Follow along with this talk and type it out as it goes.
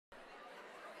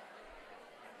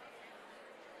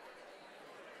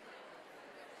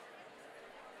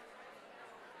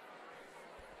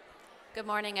Good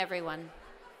morning, everyone.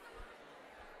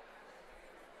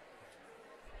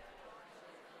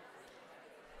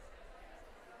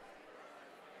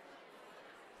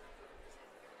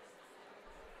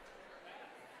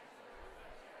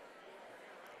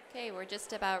 Okay, we're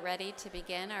just about ready to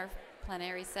begin our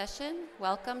plenary session.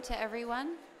 Welcome to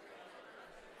everyone.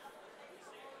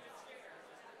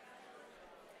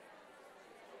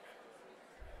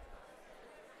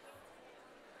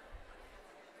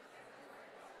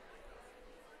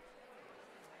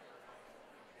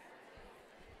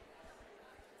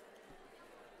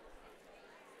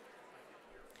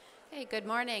 Hey, good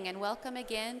morning and welcome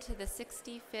again to the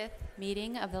 65th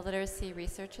meeting of the Literacy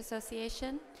Research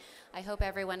Association. I hope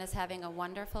everyone is having a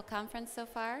wonderful conference so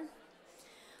far.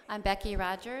 I'm Becky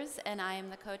Rogers and I am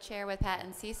the co-chair with Pat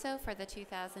and CISO for the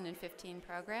 2015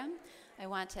 program. I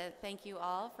want to thank you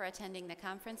all for attending the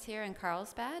conference here in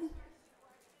Carlsbad.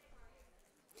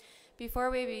 Before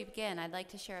we begin, I'd like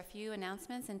to share a few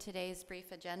announcements in today's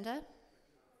brief agenda.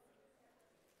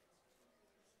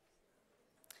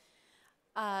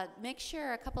 Make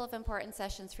sure a couple of important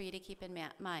sessions for you to keep in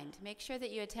mind. Make sure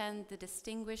that you attend the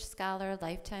Distinguished Scholar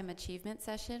Lifetime Achievement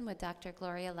session with Dr.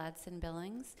 Gloria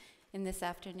Ladson-Billings in this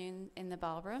afternoon in the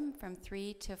ballroom from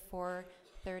 3 to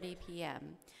 4:30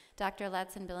 p.m. Dr.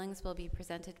 Ladson-Billings will be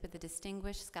presented with the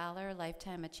Distinguished Scholar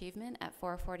Lifetime Achievement at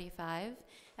 4:45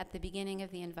 at the beginning of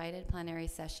the invited plenary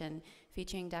session,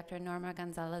 featuring Dr. Norma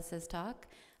Gonzalez's talk,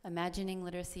 Imagining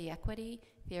Literacy Equity,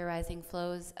 Theorizing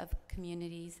Flows of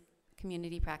Community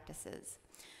Practices.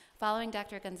 Following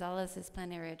Dr. Gonzalez's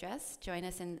plenary address, join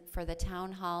us for the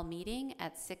town hall meeting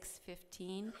at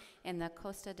 6:15 in the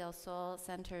Costa del Sol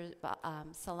Center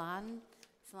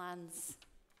salons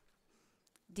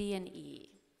D&E.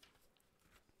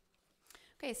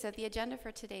 Okay, so the agenda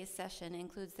for today's session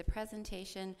includes the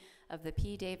presentation of the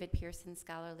P. David Pearson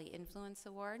Scholarly Influence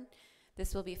Award.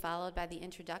 This will be followed by the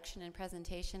introduction and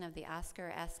presentation of the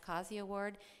Oscar S. Causey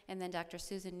Award, and then Dr.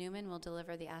 Susan Newman will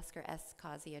deliver the Oscar S.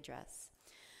 Causey address.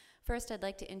 First, I'd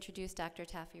like to introduce Dr.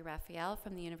 Taffy Raphael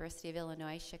from the University of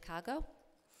Illinois, Chicago,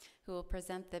 who will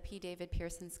present the P. David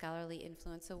Pearson Scholarly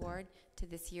Influence Award to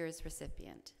this year's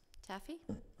recipient. Taffy?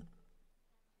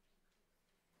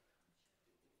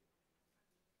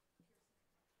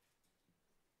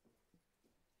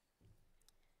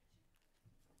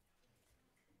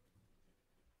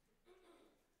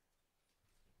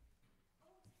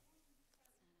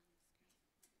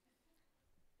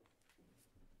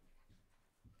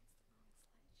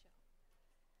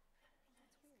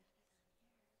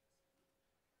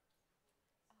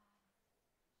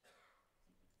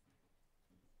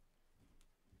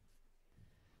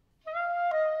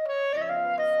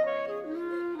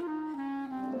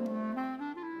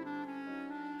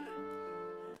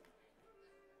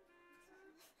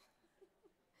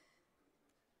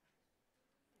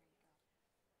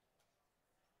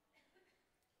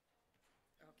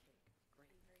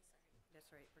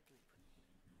 That's right, we're going to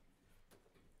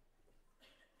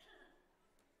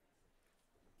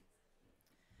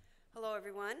Hello,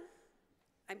 everyone.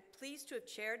 I'm pleased to have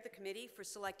chaired the committee for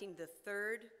selecting the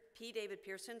third P. David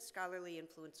Pearson Scholarly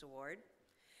Influence Award.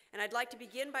 And I'd like to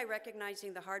begin by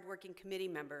recognizing the hardworking committee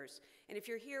members. And if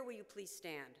you're here, will you please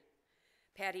stand?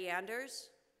 Patty Anders,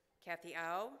 Kathy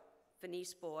Au,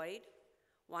 Venice Boyd,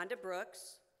 Wanda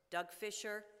Brooks, Doug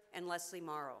Fisher, and Leslie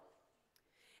Morrow.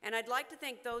 And I'd like to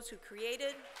thank those who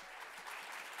created,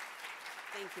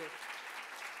 thank you.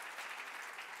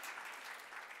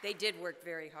 They did work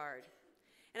very hard.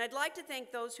 And I'd like to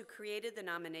thank those who created the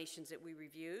nominations that we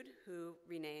reviewed, who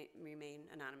remain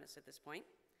anonymous at this point.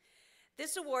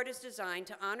 This award is designed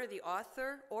to honor the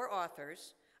author or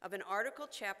authors of an article,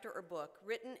 chapter, or book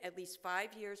written at least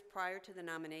 5 years prior to the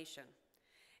nomination.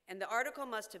 And the article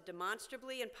must have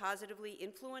demonstrably and positively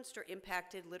influenced or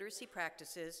impacted literacy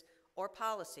practices or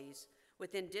policies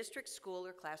within district, school,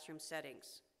 or classroom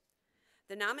settings.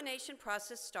 The nomination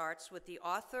process starts with the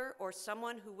author or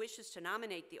someone who wishes to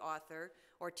nominate the author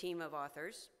or team of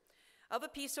authors of a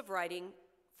piece of writing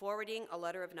forwarding a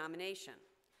letter of nomination.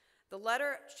 The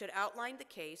letter should outline the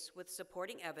case with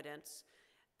supporting evidence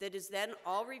that is then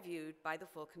all reviewed by the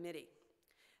full committee.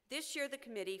 This year, the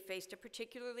committee faced a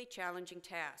particularly challenging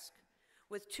task,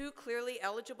 with 2 clearly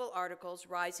eligible articles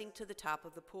rising to the top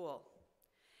of the pool.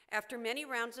 After many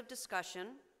rounds of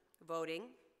discussion, voting,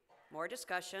 more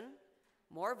discussion,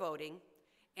 more voting,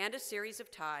 and a series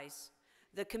of ties,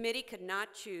 the committee could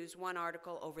not choose one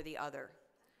article over the other.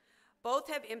 Both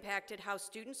have impacted how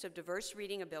students of diverse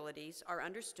reading abilities are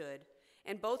understood,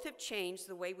 and both have changed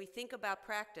the way we think about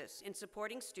practice in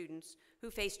supporting students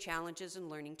who face challenges in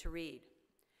learning to read.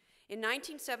 In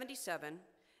 1977,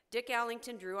 Dick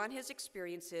Allington drew on his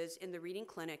experiences in the reading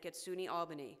clinic at SUNY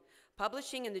Albany,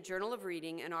 publishing in the Journal of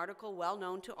Reading an article well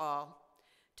known to all,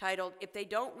 titled, "If They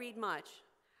Don't Read Much,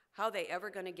 How They Ever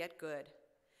Gonna Get Good?"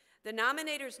 The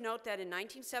nominators note that in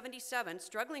 1977,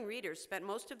 struggling readers spent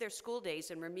most of their school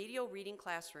days in remedial reading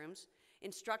classrooms,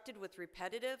 instructed with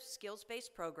repetitive,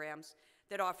 skills-based programs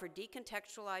that offered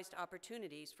decontextualized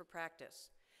opportunities for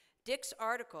practice. Dick's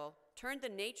article turned the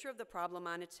nature of the problem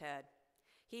on its head.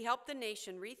 He helped the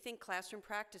nation rethink classroom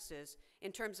practices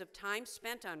in terms of time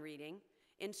spent on reading,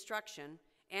 instruction,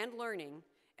 and learning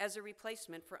as a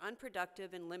replacement for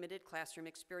unproductive and limited classroom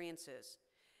experiences.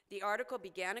 The article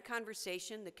began a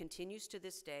conversation that continues to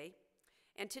this day,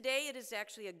 and today it is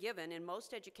actually a given in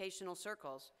most educational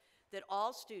circles that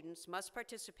all students must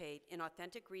participate in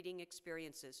authentic reading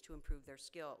experiences to improve their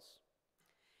skills.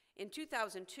 In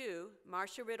 2002,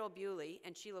 Marcia Riddle-Bewley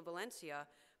and Sheila Valencia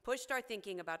pushed our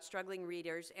thinking about struggling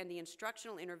readers and the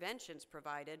instructional interventions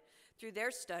provided through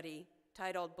their study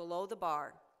titled Below the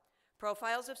Bar,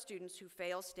 Profiles of Students Who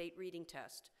Fail State Reading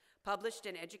Test, published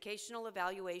in Educational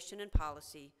Evaluation and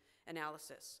Policy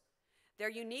Analysis. Their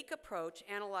unique approach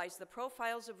analyzed the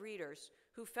profiles of readers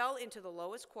who fell into the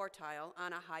lowest quartile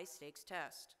on a high-stakes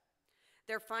test.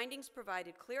 Their findings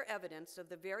provided clear evidence of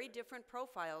the very different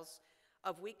profiles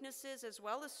of weaknesses as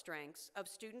well as strengths of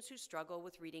students who struggle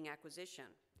with reading acquisition.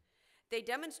 They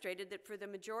demonstrated that for the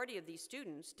majority of these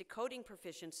students, decoding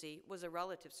proficiency was a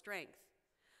relative strength.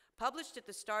 Published at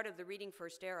the start of the Reading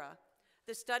First era,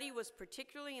 the study was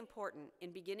particularly important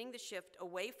in beginning the shift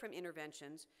away from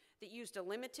interventions that used a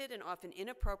limited and often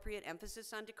inappropriate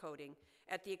emphasis on decoding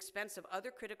at the expense of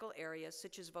other critical areas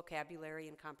such as vocabulary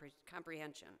and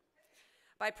comprehension.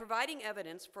 By providing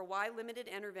evidence for why limited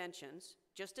interventions,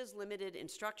 just as limited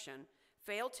instruction,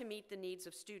 fail to meet the needs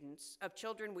of students, of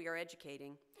children we are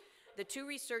educating, the two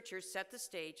researchers set the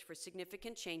stage for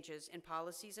significant changes in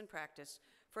policies and practice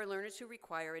for learners who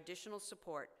require additional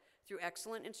support through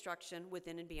excellent instruction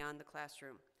within and beyond the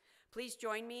classroom. Please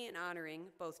join me in honoring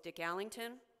both Dick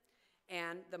Allington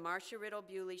and the Marcia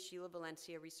Riddle-Bewley Sheila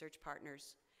Valencia research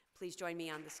partners. Please join me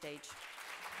on the stage.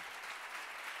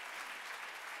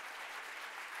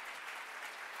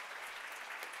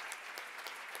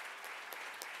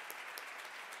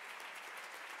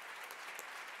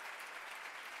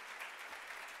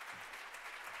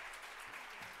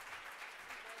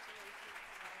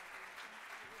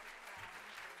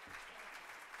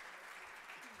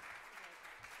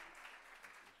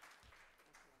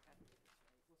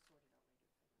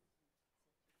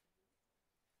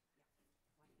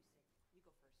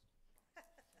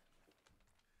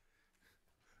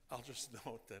 I'll just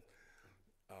note that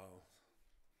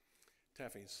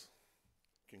Taffy's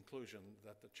conclusion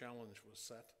that the challenge was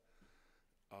set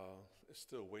is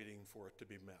still waiting for it to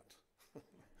be met.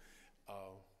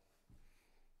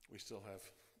 We still have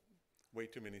way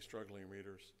too many struggling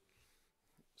readers,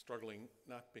 struggling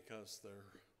not because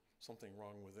there's something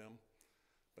wrong with them,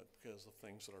 but because of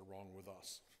things that are wrong with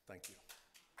us. Thank you.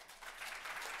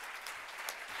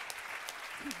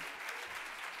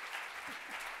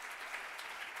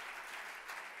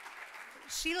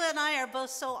 Sheila and I are both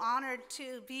so honored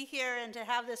to be here and to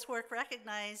have this work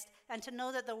recognized and to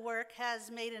know that the work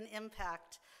has made an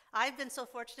impact. I've been so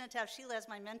fortunate to have Sheila as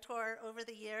my mentor over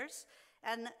the years,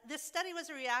 and this study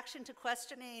was a reaction to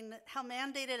questioning how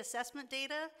mandated assessment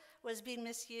data was being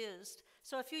misused.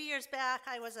 So a few years back,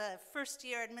 I was a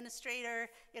first-year administrator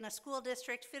in a school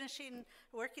district,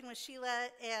 working with Sheila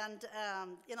and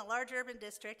in a large urban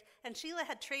district, and Sheila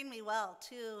had trained me well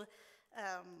to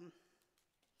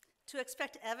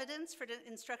expect evidence for the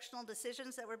instructional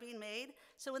decisions that were being made.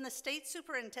 So when the state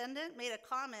superintendent made a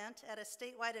comment at a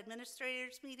statewide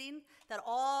administrators meeting that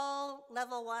all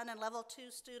level 1 and level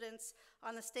 2 students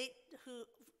on the state who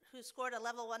scored a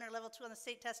level 1 or level 2 on the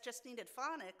state test just needed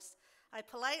phonics, I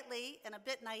politely and a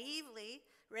bit naively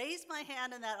raised my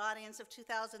hand in that audience of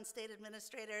 2,000 state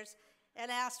administrators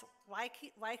and asked, why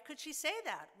could she say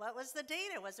that? What was the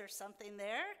data? Was there something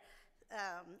there?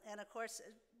 And of course,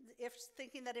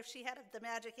 thinking that if she had the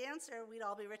magic answer, we'd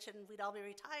all be rich and we'd all be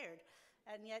retired.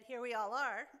 And yet here we all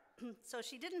are. So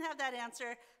she didn't have that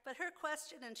answer, but her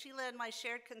question and Sheila and my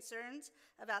shared concerns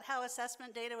about how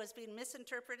assessment data was being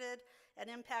misinterpreted and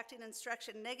impacting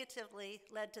instruction negatively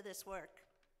led to this work.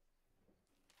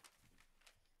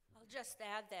 I'll just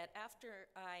add that after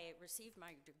I received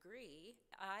my degree,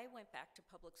 I went back to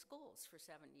public schools for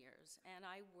 7 years, and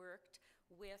I worked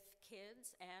with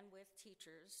kids and with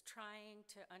teachers trying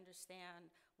to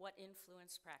understand what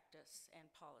influenced practice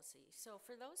and policy. So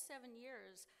for those 7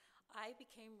 years, I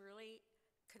became really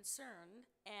concerned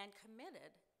and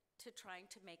committed to trying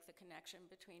to make the connection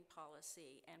between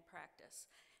policy and practice.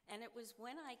 And it was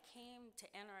when I came to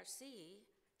NRC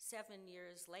 7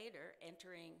 years later,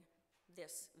 entering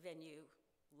this venue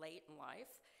late in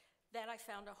life, that I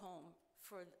found a home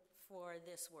for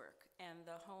this work and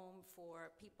the home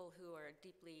for people who are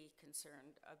deeply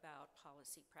concerned about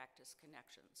policy practice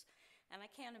connections. And I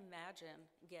can't imagine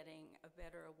getting a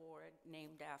better award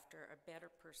named after a better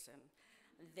person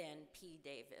than P.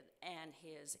 David and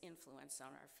his influence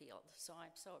on our field. So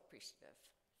I'm so appreciative.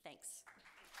 Thanks.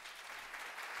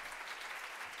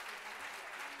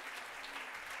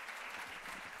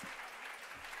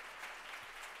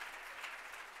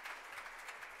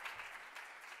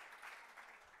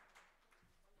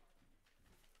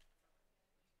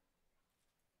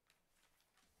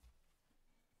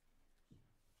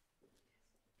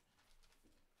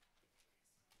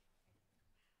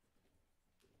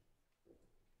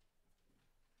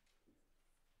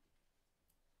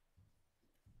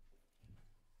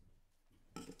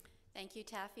 Thank you,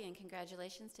 Taffy, and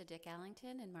congratulations to Dick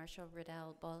Allington and Marshall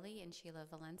Riddell Boley and Sheila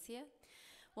Valencia.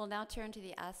 We'll now turn to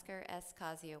the Oscar S.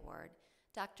 Causey Award.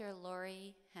 Dr.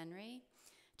 Lori Henry,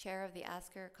 chair of the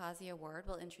Oscar Causey Award,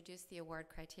 will introduce the award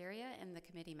criteria and the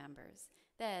committee members.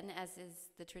 Then, as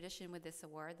is the tradition with this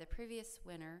award, the previous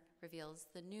winner reveals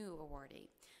the new awardee.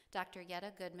 Dr.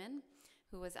 Yetta Goodman,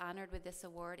 who was honored with this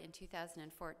award in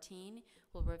 2014,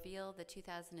 will reveal the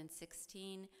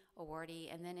 2016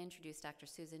 awardee and then introduce Dr.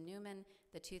 Susan Newman,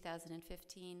 the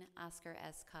 2015 Oscar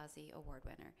S. Causey Award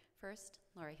winner. First,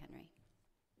 Lori Henry.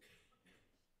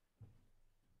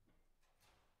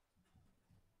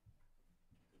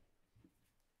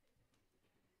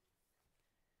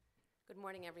 Good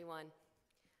morning, everyone.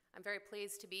 I'm very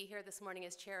pleased to be here this morning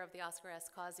as chair of the Oscar S.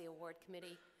 Causey Award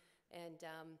Committee and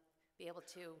be able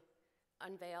to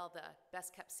unveil the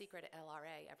best kept secret at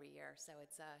LRA every year. So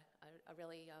it's a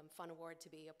really fun award to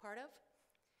be a part of.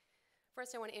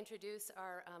 First, I want to introduce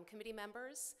our committee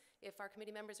members. If our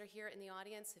committee members are here in the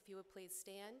audience, if you would please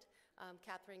stand.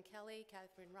 Catherine Kelly,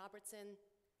 Catherine Roberts,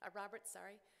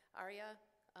 Aria,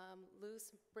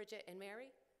 Luz, Bridget, and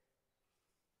Mary.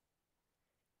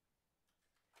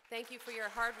 Thank you for your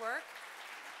hard work.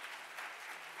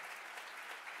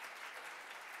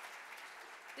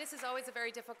 This is always a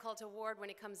very difficult award when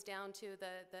it comes down to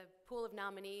the pool of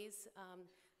nominees.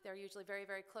 They're usually very,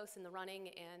 very close in the running,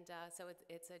 and so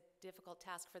it's a difficult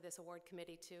task for this award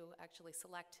committee to actually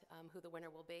select who the winner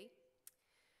will be.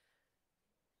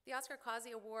 The Oscar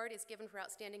Causey Award is given for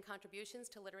outstanding contributions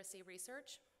to literacy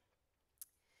research.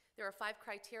 There are 5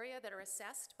 criteria that are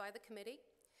assessed by the committee.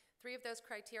 3 of those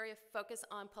criteria focus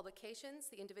on publications.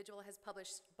 The individual has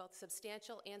published both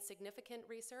substantial and significant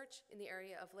research in the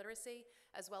area of literacy,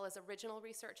 as well as original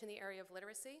research in the area of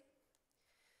literacy.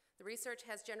 The research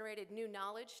has generated new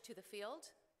knowledge to the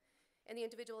field, and the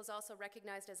individual is also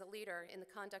recognized as a leader in the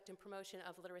conduct and promotion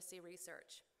of literacy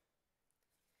research.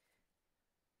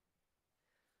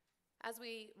 As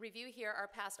we review here our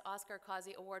past Oscar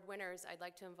Causey Award winners, I'd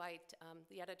like to invite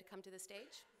Yetta to come to the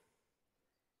stage.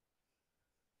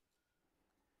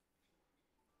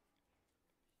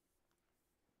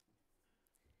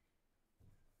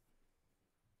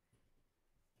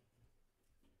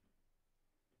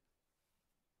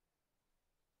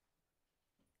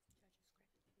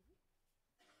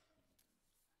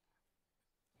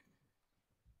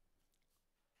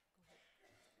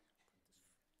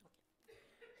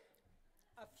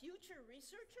 A future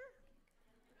researcher?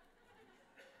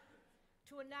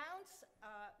 To announce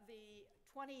the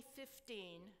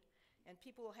 2015, and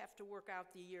people will have to work out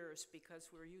the years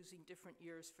because we're using different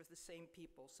years for the same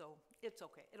people, so it's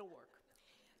okay, it'll work.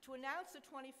 To announce the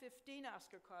 2015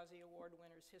 Oscar Causey Award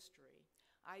winner's history,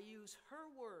 I use her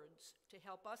words to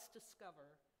help us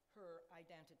discover her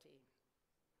identity.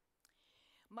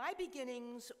 My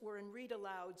beginnings were in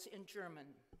read-alouds in German,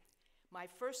 my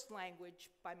first language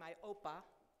by my opa,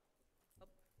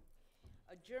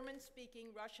 a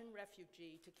German-speaking Russian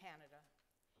refugee to Canada.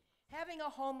 Having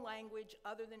a home language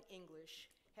other than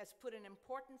English has put an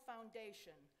important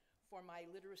foundation for my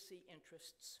literacy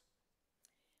interests.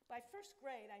 By first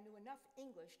grade, I knew enough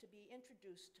English to be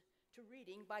introduced to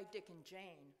reading by Dick and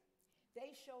Jane.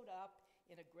 They showed up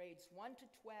in a grades 1 to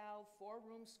 12,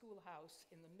 4-room schoolhouse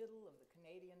in the middle of the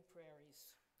Canadian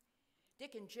prairies.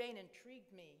 Dick and Jane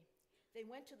intrigued me. They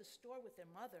went to the store with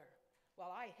their mother,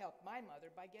 while I helped my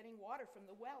mother by getting water from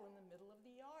the well in the middle of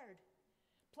the yard.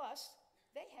 Plus,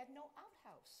 they had no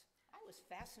outhouse. I was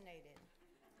fascinated.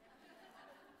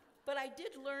 But I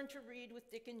did learn to read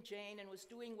with Dick and Jane and was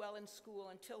doing well in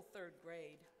school until 3rd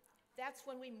grade. That's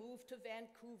when we moved to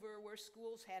Vancouver, where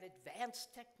schools had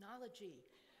advanced technology,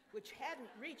 which hadn't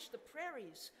reached the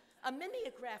prairies a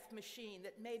mimeograph machine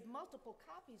that made multiple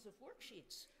copies of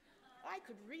worksheets. I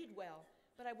could read well,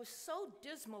 but I was so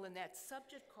dismal in that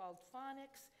subject called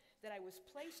phonics that I was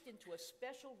placed into a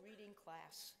special reading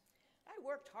class. I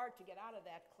worked hard to get out of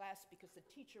that class because the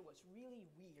teacher was really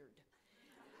weird.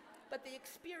 But the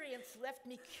experience left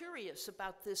me curious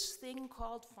about this thing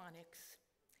called phonics.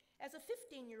 As a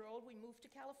 15-year-old, we moved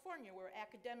to California, where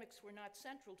academics were not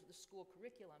central to the school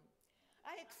curriculum.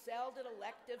 I excelled at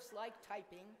electives like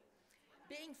typing.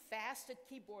 Being fast at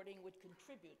keyboarding would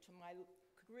contribute to my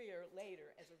career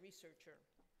later as a researcher.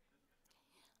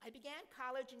 I began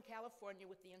college in California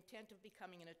with the intent of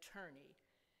becoming an attorney,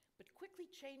 but quickly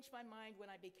changed my mind when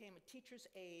I became a teacher's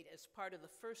aide as part of the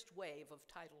first wave of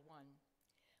Title I.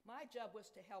 My job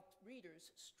was to help readers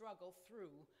struggle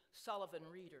through Sullivan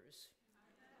readers.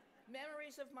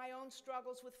 Memories of my own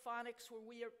struggles with phonics were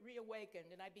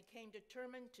reawakened, and I became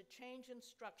determined to change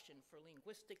instruction for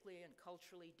linguistically and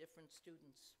culturally different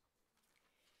students.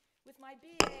 With my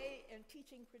BA and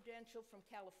teaching credential from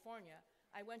California,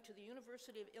 I went to the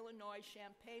University of Illinois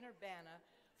Champaign-Urbana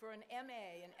for an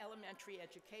MA in elementary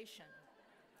education.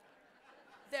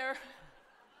 There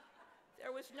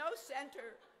was no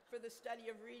center for the study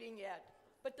of reading yet,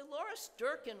 but Dolores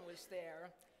Durkin was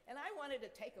there, and I wanted to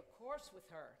take a course with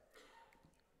her.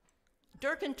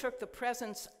 Durkin took the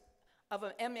presence of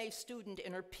an MA student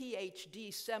in her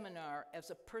PhD seminar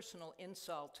as a personal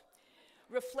insult,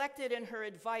 reflected in her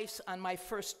advice on my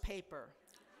first paper,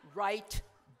 write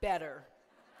better.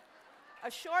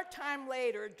 A short time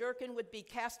later, Durkin would be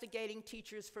castigating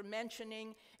teachers for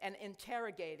mentioning and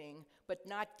interrogating, but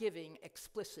not giving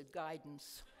explicit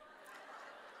guidance.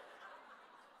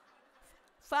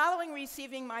 Following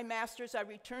receiving my master's, I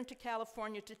returned to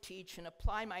California to teach and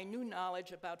apply my new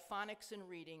knowledge about phonics and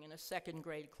reading in a second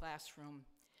grade classroom.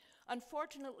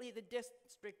 Unfortunately, the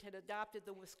district had adopted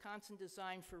the Wisconsin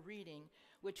design for reading,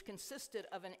 which consisted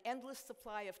of an endless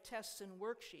supply of tests and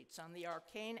worksheets on the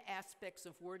arcane aspects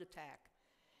of word attack.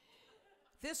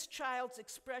 This child's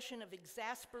expression of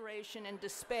exasperation and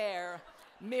despair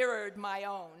mirrored my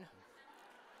own.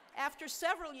 After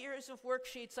several years of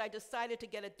worksheets, I decided to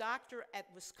get a doctor at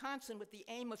Wisconsin with the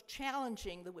aim of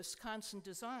challenging the Wisconsin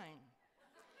design.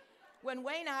 When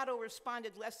Wayne Otto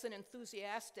responded less than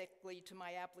enthusiastically to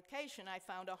my application, I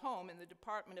found a home in the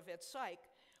Department of Ed Psych,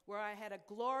 where I had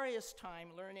a glorious time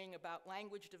learning about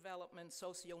language development,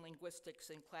 sociolinguistics,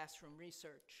 and classroom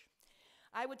research.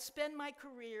 I would spend my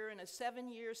career in a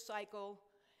 7-year cycle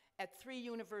at 3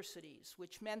 universities,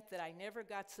 which meant that I never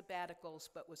got sabbaticals,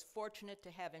 but was fortunate to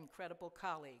have incredible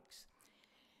colleagues.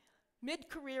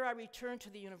 Mid-career, I returned to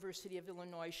the University of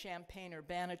Illinois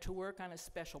Champaign-Urbana to work on a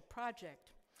special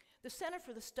project. The Center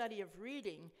for the Study of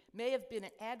Reading may have been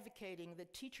advocating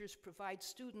that teachers provide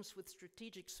students with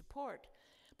strategic support,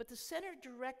 but the center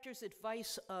director's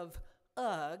advice of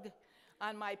ugh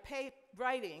on my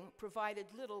writing provided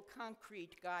little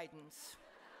concrete guidance.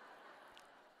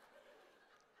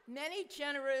 Many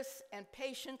generous and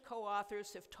patient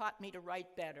co-authors have taught me to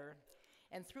write better,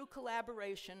 and through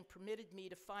collaboration permitted me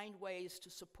to find ways to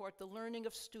support the learning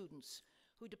of students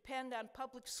who depend on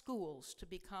public schools to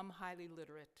become highly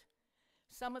literate.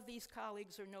 Some of these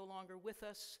colleagues are no longer with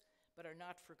us, but are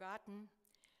not forgotten.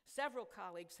 Several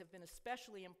colleagues have been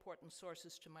especially important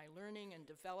sources to my learning and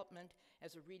development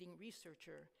as a reading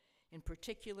researcher, in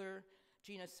particular,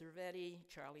 Gina Cervetti,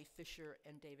 Charlie Fisher,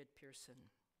 and David Pearson.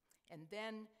 And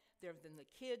then there have been the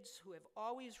kids who have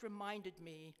always reminded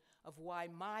me of why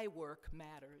my work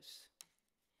matters.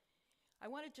 I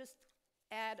want to just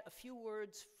add a few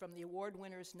words from the award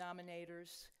winners'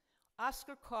 nominators.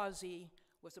 Oscar Causey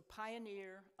was a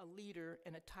pioneer, a leader,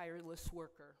 and a tireless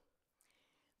worker.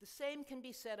 The same can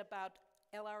be said about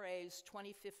LRA's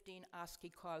 2015 Oscar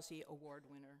Causey Award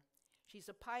winner. She's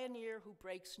a pioneer who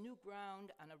breaks new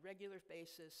ground on a regular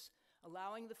basis,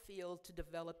 allowing the field to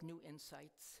develop new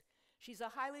insights. She's a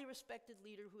highly respected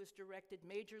leader who has directed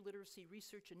major literacy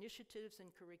research initiatives and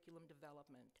curriculum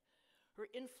development. Her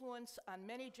influence on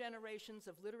many generations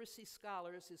of literacy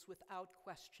scholars is without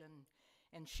question,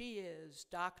 and she is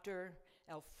Dr.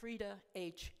 Elfrida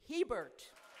H. Hebert.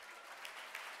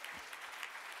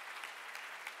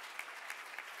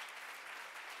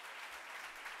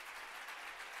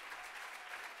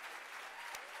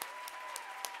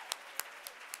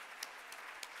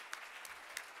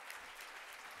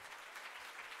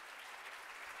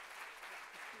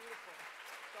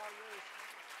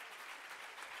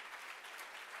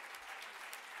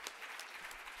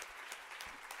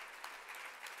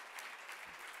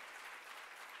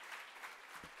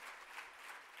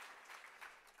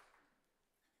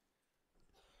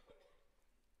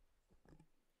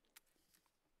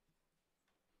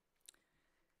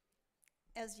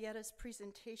 As Yetta's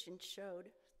presentation showed,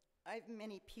 I have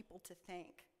many people to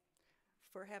thank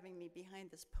for having me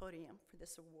behind this podium for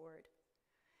this award.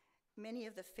 Many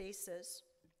of the faces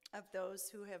of those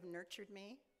who have nurtured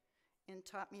me and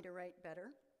taught me to write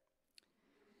better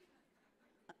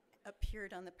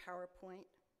appeared on the PowerPoint.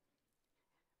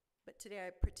 But today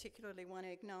I particularly want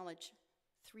to acknowledge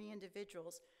 3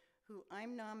 individuals who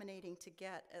I'm nominating to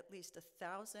get at least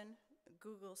 1,000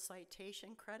 Google citation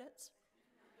credits,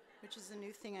 which is a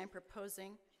new thing I'm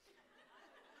proposing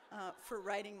for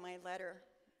writing my letter.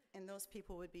 And those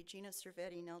people would be Gina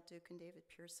Cervetti, Nell Duke, and David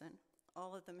Pearson.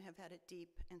 All of them have had a deep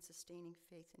and sustaining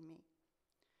faith in me.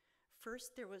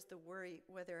 First, there was the worry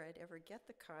whether I'd ever get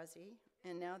the Causey,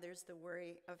 and now there's the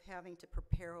worry of having to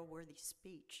prepare a worthy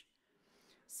speech.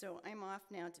 So I'm off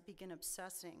now to begin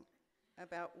obsessing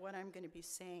about what I'm going to be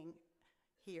saying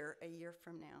here a year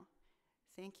from now.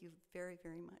 Thank you very,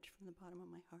 very much from the bottom of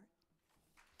my heart.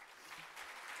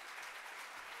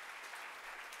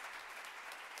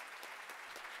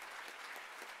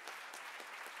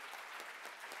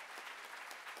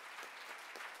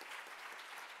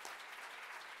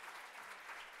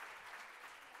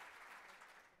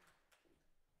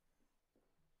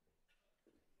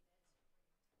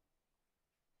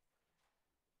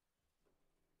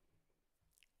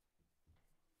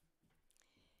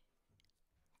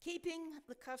 Keeping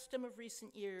the custom of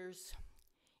recent years,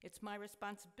 it's my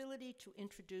responsibility to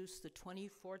introduce the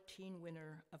 2014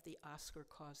 winner of the Oscar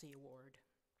Causey Award.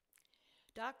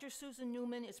 Dr. Susan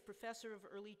Newman is Professor of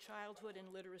Early Childhood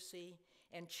and Literacy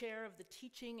and Chair of the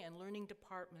Teaching and Learning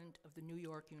Department of the New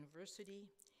York University.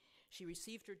 She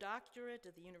received her doctorate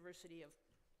at the University of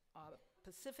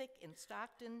Pacific in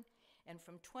Stockton, and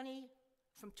from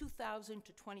 2000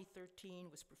 to 2013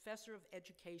 was Professor of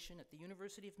Education at the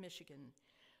University of Michigan,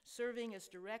 serving as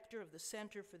director of the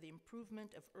Center for the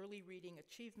Improvement of Early Reading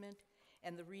Achievement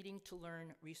and the Reading to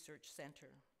Learn Research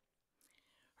Center.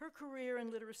 Her career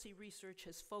in literacy research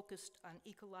has focused on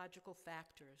ecological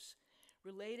factors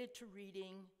related to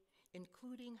reading,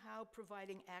 including how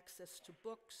providing access to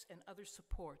books and other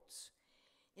supports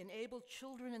enable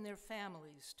children and their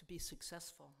families to be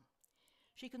successful.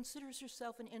 She considers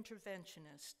herself an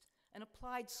interventionist, an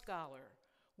applied scholar,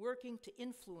 working to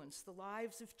influence the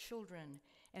lives of children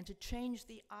and to change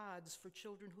the odds for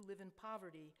children who live in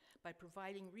poverty by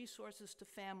providing resources to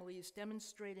families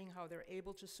demonstrating how they're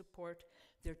able to support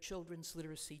their children's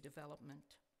literacy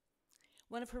development.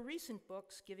 One of her recent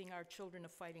books, Giving Our Children a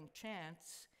Fighting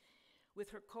Chance, with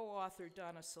her co-author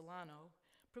Donna Solano,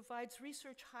 provides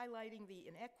research highlighting the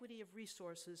inequity of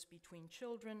resources between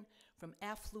children from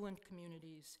affluent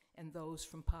communities and those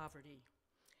from poverty.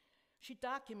 She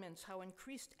documents how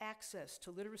increased access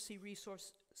to literacy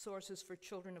resources for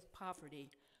children of poverty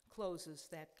closes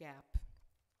that gap.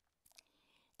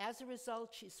 As a result,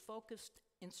 she's focused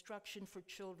instruction for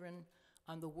children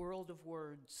on the World of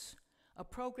Words, a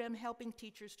program helping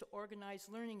teachers to organize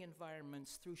learning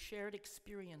environments through shared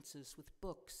experiences with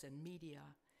books and media.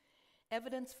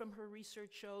 Evidence from her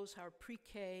research shows how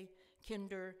pre-K,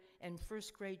 kinder, and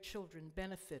first grade children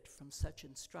benefit from such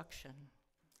instruction.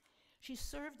 She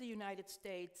served the United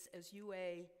States as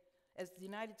the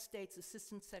United States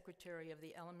Assistant Secretary of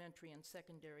the Elementary and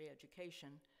Secondary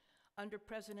Education under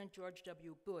President George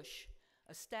W. Bush,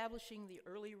 establishing the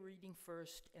Early Reading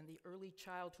First and the Early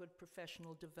Childhood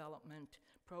Professional Development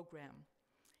Program,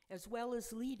 as well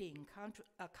as leading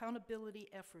accountability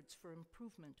efforts for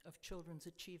improvement of children's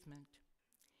achievement.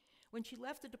 When she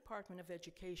left the Department of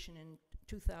Education in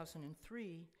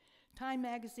 2003, Time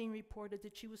magazine reported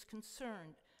that she was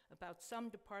concerned about some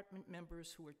department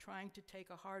members who were trying to take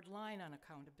a hard line on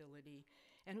accountability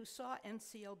and who saw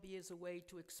NCLB as a way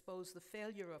to expose the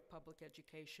failure of public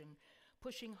education,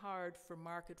 pushing hard for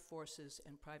market forces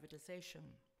and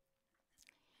privatization.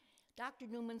 Dr.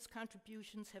 Newman's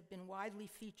contributions have been widely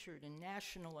featured in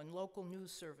national and local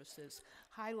news services,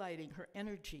 highlighting her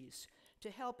energies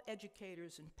to help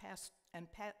educators and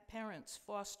parents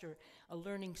foster a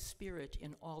learning spirit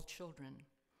in all children.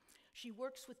 She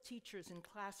works with teachers in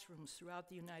classrooms throughout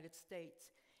the United States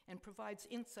and provides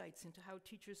insights into how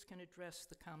teachers can address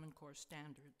the Common Core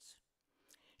standards.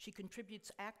 She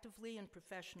contributes actively in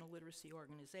professional literacy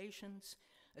organizations,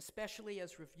 especially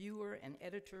as reviewer and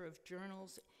editor of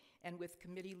journals and with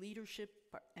committee leadership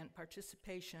and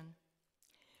participation.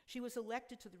 She was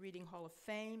elected to the Reading Hall of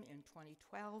Fame in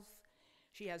 2012.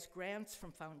 She has grants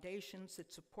from foundations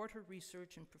that support her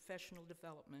research and professional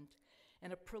development,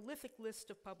 and a prolific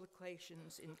list of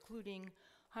publications, including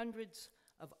hundreds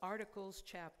of articles,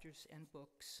 chapters, and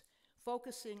books,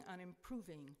 focusing on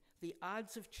improving the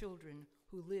odds of children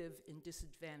who live in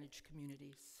disadvantaged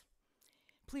communities.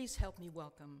 Please help me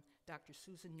welcome Dr.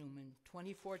 Susan Newman,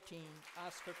 2014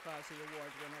 Oscar Causey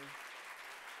Award winner.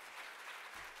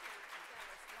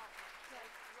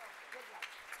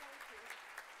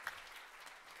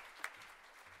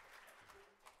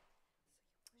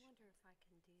 I wonder if I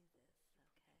can do this, okay.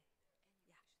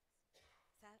 Yeah.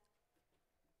 Is that?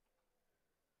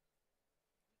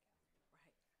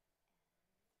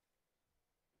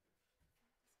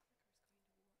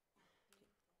 Right. The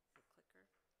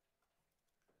clicker.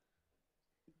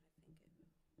 I think it.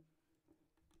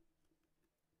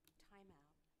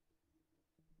 Timeout.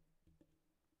 Just ignore that.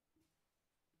 Just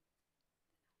do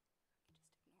continue, yeah,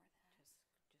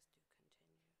 right.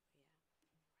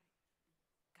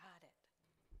 Got it.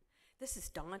 This is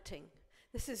daunting.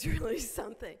 This is really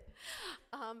something.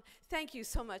 Thank you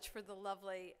so much for the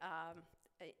lovely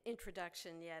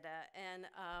introduction, Yetta, and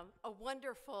a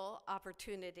wonderful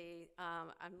opportunity.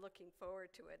 I'm looking forward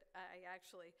to it. I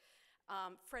actually,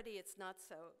 Freddie, it's not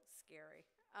so scary.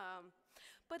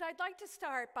 But I'd like to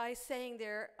start by saying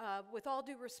with all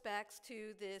due respects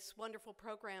to this wonderful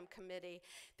program committee,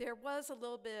 there was a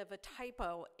little bit of a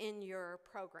typo in your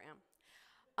program.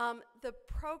 The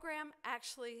program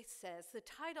actually says, the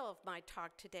title of my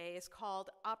talk today is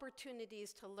called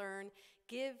Opportunities to Learn,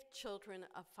 Give Children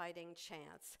a Fighting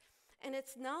Chance. And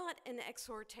it's not an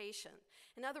exhortation.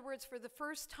 In other words, for the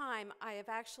first time, I have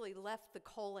actually left the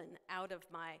colon out of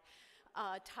my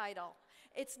title.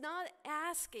 It's not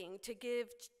asking to give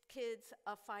kids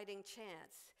a fighting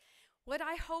chance. What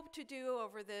I hope to do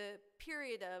over the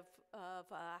period of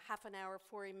half an hour,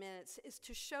 40 minutes, is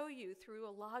to show you through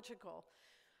a logical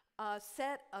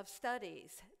set of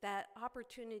studies that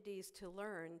opportunities to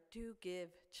learn do give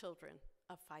children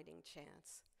a fighting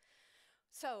chance.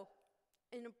 So,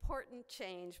 an important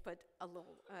change, but a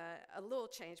little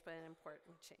change, but an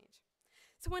important change.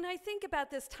 So when I think about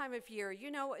this time of year,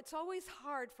 you know, it's always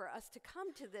hard for us to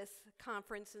come to this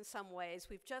conference in some ways.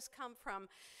 We've just come from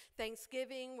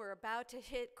Thanksgiving, we're about to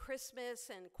hit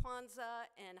Christmas and Kwanzaa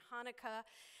and Hanukkah,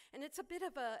 and it's a bit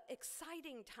of an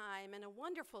exciting time and a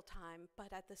wonderful time,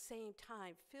 but at the same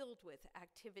time filled with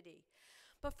activity.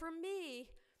 But for me,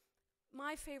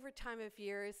 my favorite time of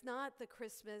year is not the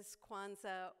Christmas,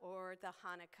 Kwanzaa, or the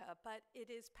Hanukkah, but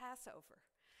it is Passover.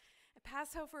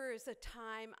 Passover is a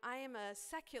time, I am a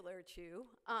secular Jew,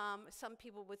 some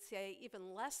people would say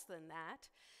even less than that,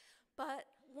 but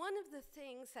one of the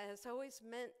things that has always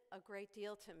meant a great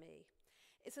deal to me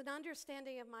is an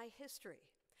understanding of my history.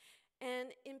 And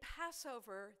in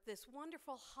Passover, this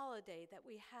wonderful holiday that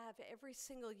we have every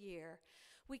single year,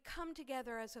 we come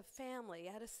together as a family,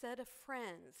 at a set of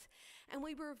friends, and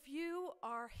we review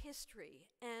our history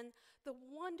and the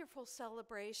wonderful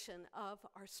celebration of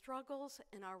our struggles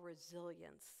and our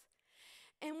resilience.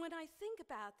 And when I think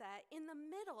about that, in the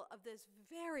middle of this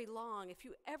very long, if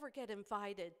you ever get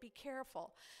invited, be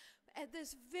careful, at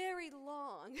this very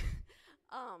long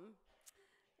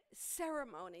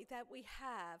ceremony that we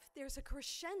have, there's a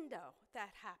crescendo that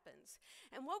happens.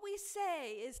 And what we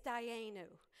say is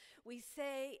Dayenu. We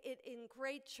say it in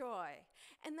great joy.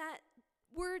 And that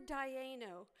word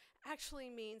Dayenu actually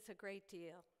means a great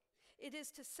deal. It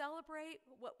is to celebrate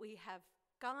what we have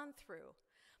gone through,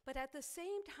 but at the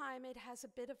same time, it has a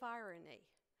bit of irony.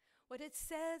 What it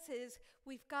says is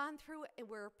we've gone through and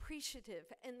we're appreciative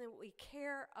and that we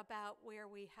care about where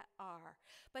we are.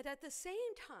 But at the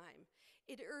same time,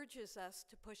 it urges us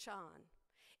to push on.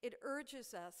 It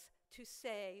urges us to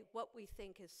say what we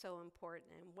think is so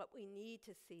important and what we need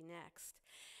to see next.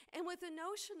 And with the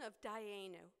notion of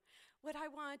Dayenu, what I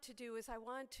wanted to do is I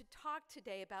wanted to talk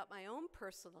today about my own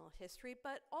personal history,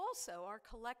 but also our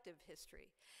collective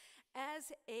history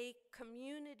as a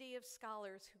community of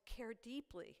scholars who care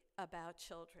deeply about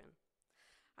children.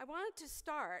 I wanted to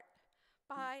start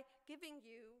by giving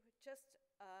you just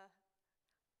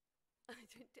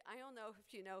I don't know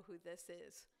if you know who this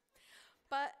is.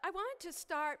 But I wanted to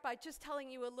start by just telling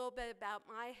you a little bit about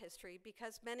my history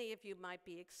because many of you might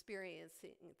be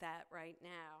experiencing that right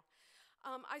now.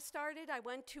 I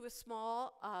went to a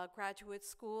small graduate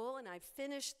school and I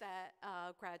finished that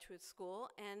graduate school,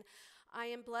 and I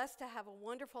am blessed to have a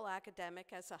wonderful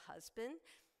academic as a husband,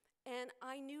 and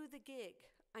I knew the gig.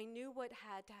 I knew what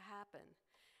had to happen.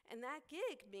 And that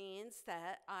gig means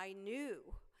that I knew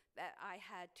that I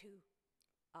had to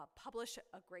publish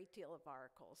a great deal of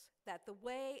articles, that the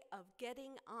way of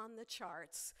getting on the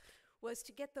charts was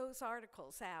to get those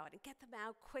articles out and get them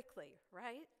out quickly,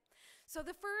 right? So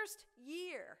the first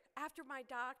year after my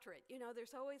doctorate, you know,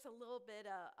 there's always a little bit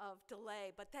of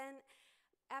delay, but then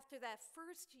after that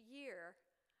first year,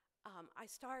 I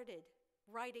started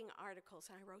writing articles,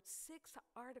 and I wrote 6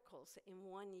 articles in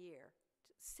 1 year.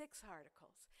 6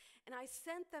 articles. And I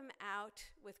sent them out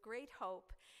with great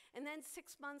hope. And then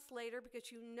 6 months later,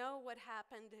 because you know what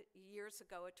happened years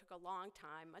ago, it took a long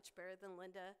time, much better than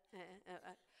Linda,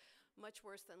 much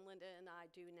worse than Linda and I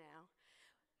do now.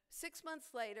 6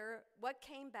 months later, what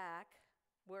came back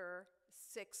were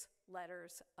 6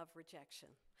 letters of rejection.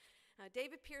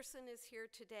 David Pearson is here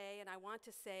today, and I want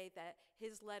to say that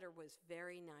his letter was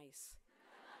very nice.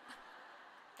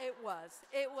 It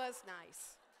was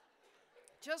nice,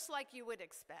 just like you would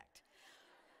expect.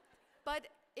 But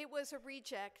it was a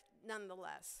reject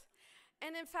nonetheless.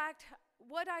 And in fact,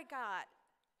 what I got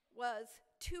was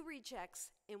 2 rejects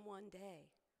in one day.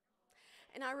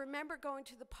 And I remember going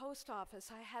to the post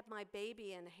office. I had my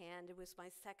baby in hand. It was my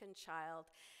second child.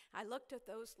 I looked at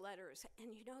those letters,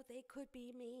 and you know, they could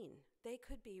be mean. They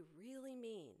could be really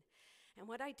mean. And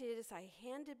what I did is I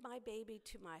handed my baby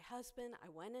to my husband. I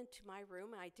went into my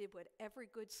room, and I did what every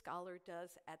good scholar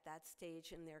does at that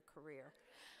stage in their career.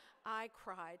 I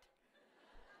cried.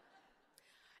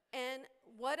 And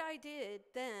what I did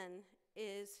then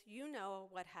is, you know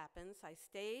what happens. I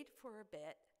stayed for a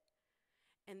bit,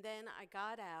 and then I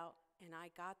got out, and I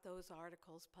got those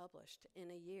articles published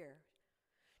in a year.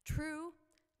 True,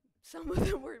 some of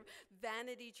them were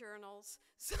vanity journals.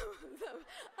 Some of them,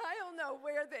 I don't know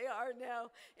where they are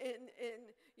now in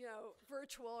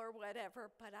virtual or whatever,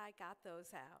 but I got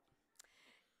those out.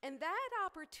 And that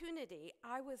opportunity,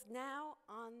 I was now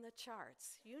on the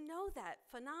charts. You know that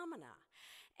phenomena.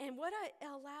 And what it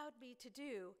allowed me to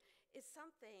do is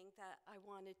something that I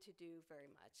wanted to do very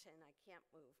much, and I can't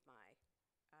move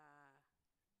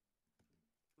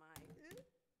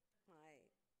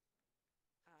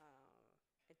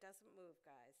it doesn't move,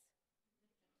 guys.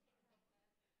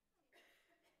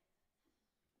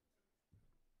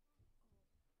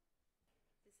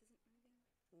 This isn't moving?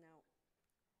 No.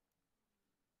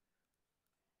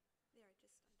 There, I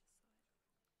just saw it.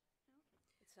 No?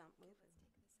 It's not moving. Let's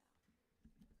take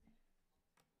this out.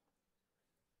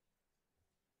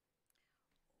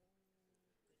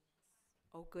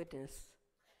 Oh, goodness.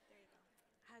 There you go.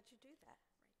 How'd you do that?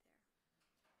 Right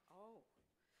there. Oh.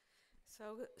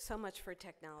 So much for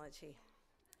technology.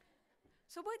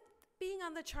 So what being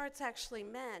on the charts actually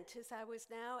meant is I was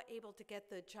now able to get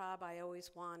the job I always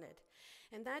wanted.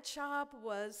 And that job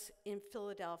was in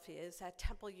Philadelphia. It's at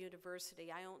Temple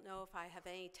University. I don't know if I have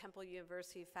any Temple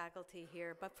University faculty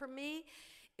here, but for me,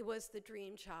 it was the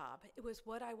dream job. It was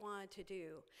what I wanted to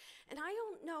do. And I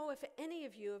don't know if any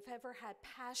of you have ever had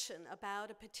passion about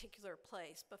a particular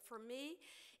place, but for me,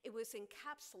 it was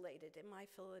encapsulated in my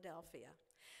Philadelphia.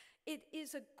 It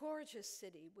is a gorgeous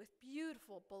city with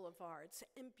beautiful boulevards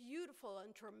and beautiful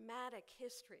and dramatic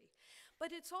history.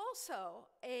 But it's also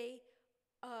a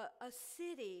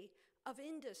city of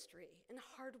industry and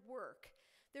hard work.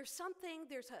 There's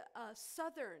a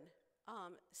southern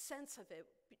sense of it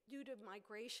due to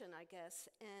migration, I guess,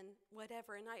 and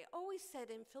whatever. And I always said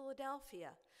in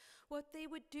Philadelphia, what they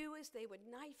would do is they would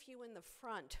knife you in the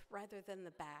front rather than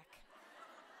the back.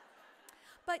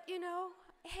 But you know,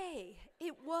 hey,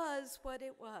 it was what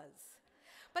it was.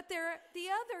 But the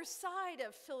other side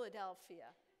of Philadelphia,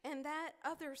 and that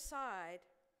other side,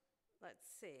 let's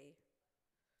see,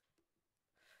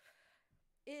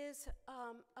 is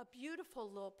a beautiful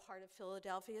little part of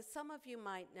Philadelphia. Some of you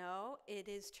might know it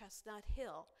is Chestnut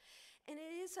Hill. And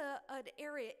it is an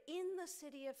area in the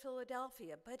city of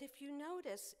Philadelphia. But if you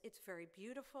notice, it's very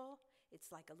beautiful.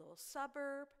 It's like a little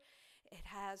suburb.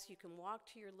 You can walk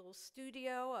to your little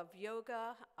studio of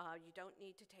yoga. You don't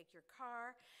need to take your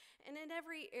car. And in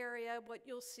every area, what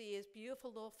you'll see is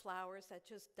beautiful little flowers that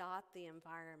just dot the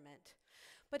environment.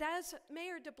 But as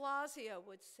Mayor de Blasio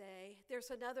would say,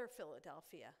 there's another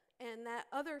Philadelphia. And that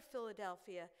other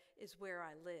Philadelphia is where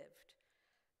I lived.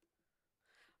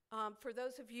 For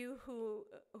those of you who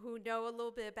know a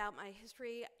little bit about my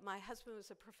history, my husband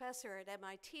was a professor at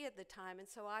MIT at the time, and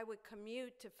so I would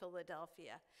commute to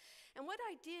Philadelphia. And what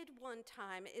I did one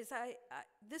time is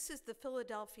this is the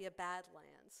Philadelphia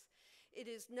Badlands. It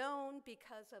is known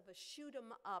because of a shoot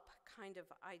 'em up kind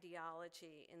of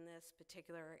ideology in this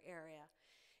particular area.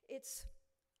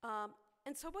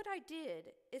 And so what I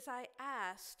did is I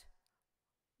asked,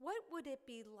 what would it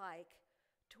be like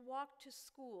to walk to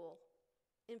school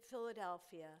in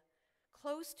Philadelphia,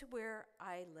 close to where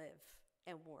I live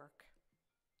and work?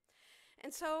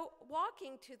 And so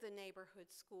walking to the neighborhood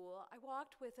school, I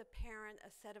walked with a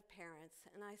set of parents,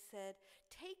 and I said,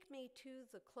 take me to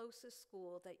the closest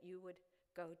school that you would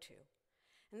go to.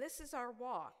 And this is our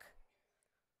walk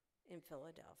in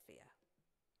Philadelphia.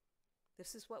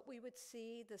 This is what we would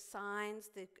see, the signs,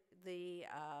 the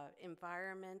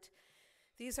environment.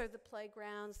 These are the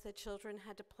playgrounds that children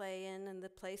had to play in and the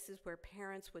places where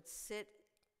parents would sit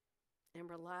and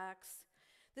relax.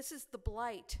 This is the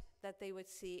blight that they would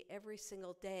see every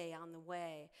single day on the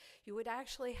way. You would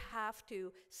actually have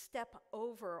to step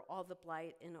over all the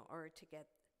blight in order to get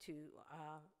to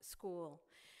school.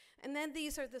 And then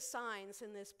these are the signs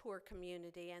in this poor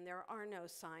community, and there are no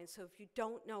signs. So if you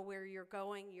don't know where you're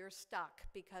going, you're stuck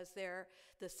because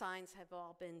the signs have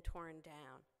all been torn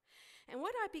down. And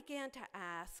what I began to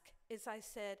ask is I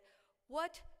said,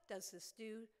 what does this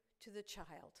do to the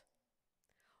child?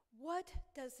 What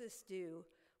does this do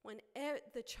when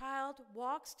the child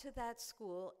walks to that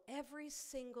school every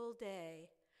single day?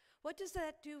 What does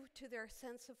that do to their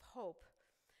sense of hope,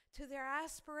 to their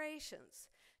aspirations,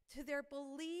 to their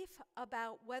belief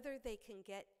about whether they can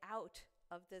get out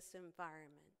of this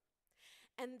environment?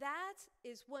 And that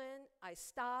is when I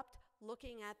stopped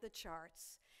looking at the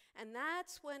charts. And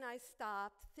that's when I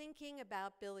stopped thinking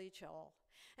about Billy Joel.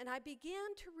 And I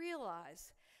began to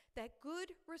realize that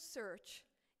good research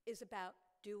is about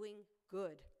doing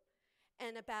good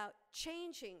and about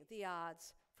changing the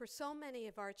odds for so many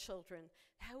of our children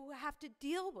who have to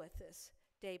deal with this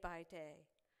day by day.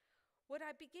 What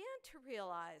I began to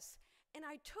realize, and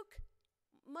I took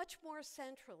much more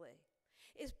centrally,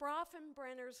 is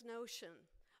Bronfenbrenner's notion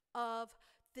of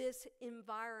this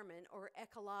environment or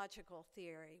ecological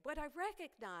theory. What I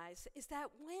recognize is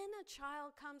that when a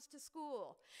child comes to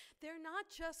school, they're not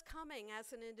just coming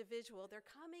as an individual, they're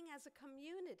coming as a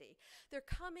community. They're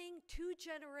coming 2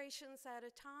 generations at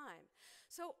a time.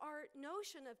 So our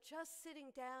notion of just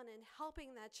sitting down and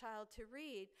helping that child to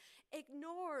read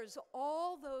ignores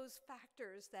all those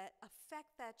factors that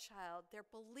affect that child, their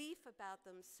belief about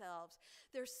themselves,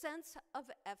 their sense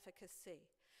of efficacy.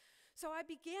 So I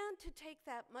began to take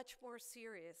that much more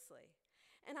seriously.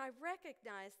 And I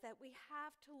recognized that we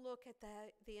have to look at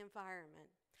the environment.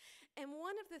 And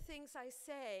one of the things I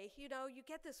say, you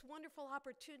get this wonderful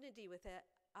opportunity with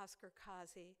Oscar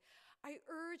Causey. I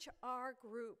urge our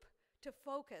group to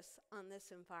focus on this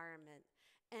environment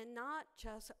and not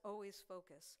just always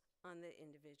focus on the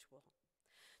individual.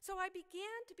 So I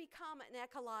began to become an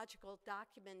ecological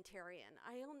documentarian.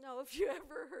 I don't know if you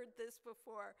ever heard this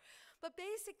before, but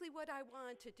basically what I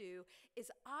wanted to do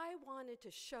is I wanted to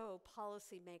show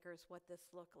policymakers what this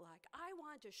looked like. I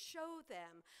wanted to show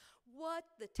them what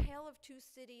the Tale of Two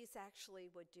Cities actually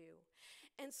would do.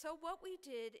 And so what we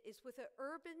did is with a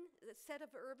set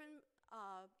of urban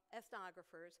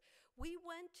ethnographers, we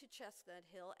went to Chestnut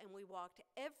Hill and we walked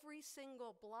every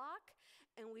single block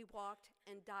and we walked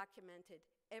and documented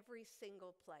every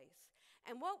single place.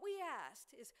 And what we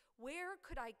asked is, where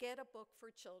could I get a book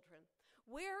for children?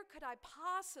 Where could I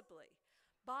possibly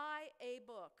buy a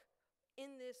book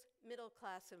in this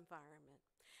middle-class environment?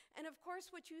 And of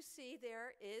course, what you see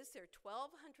there are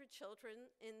 1,200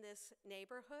 children in this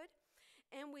neighborhood,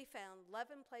 and we found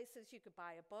 11 places you could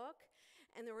buy a book,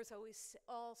 and there was always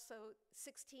also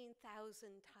 16,000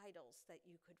 titles that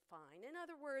you could find. In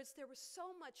other words, there was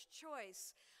so much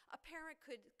choice. A parent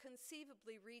could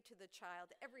conceivably read to the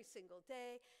child every single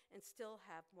day and still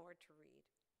have more to read.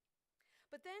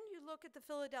 But then you look at the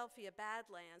Philadelphia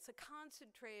Badlands, a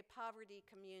concentrated poverty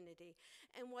community,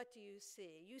 and what do you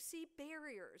see? You see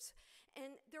barriers,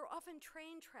 and they're often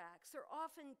train tracks. They're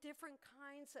often different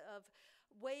kinds of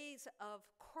ways of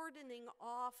cordoning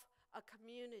off a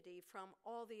community from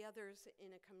all the others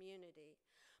in a community.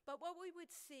 But what we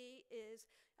would see is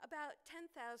about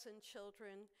 10,000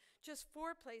 children, just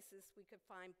 4 places we could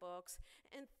find books,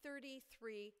 and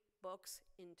 33 books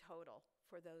in total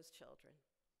for those children.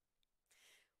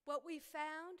 What we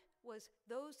found was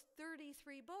those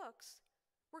 33 books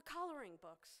were coloring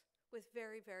books with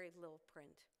very, very little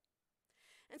print.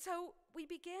 And so we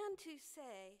began to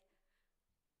say,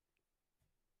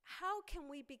 how can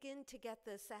we begin to get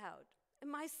this out?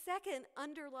 And my second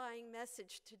underlying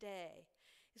message today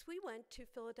is we went to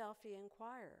Philadelphia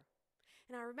Inquirer.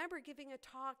 And I remember giving a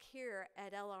talk here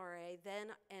at LRA, then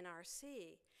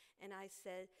NRC, and I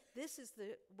said, this is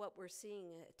what we're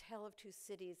seeing, a tale of two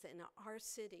cities in our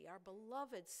city, our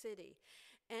beloved city.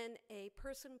 And a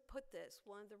person put this,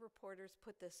 one of the reporters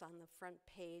put this on the front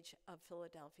page of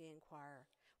Philadelphia Inquirer.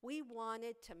 We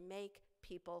wanted to make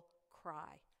people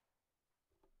cry.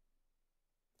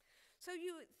 So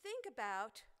you think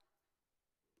about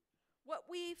what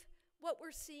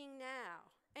we're seeing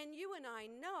now. And you and I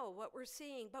know what we're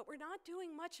seeing, but we're not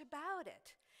doing much about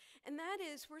it. And that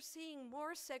is, we're seeing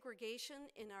more segregation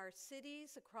in our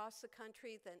cities across the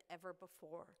country than ever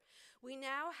before. We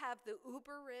now have the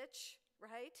uber rich,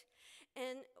 right?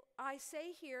 And I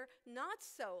say here, not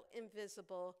so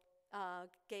invisible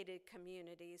gated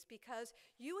communities because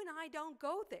you and I don't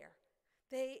go there.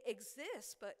 They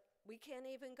exist, but we can't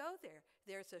even go there.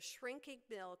 There's a shrinking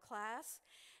middle class,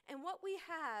 and what we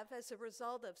have as a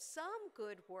result of some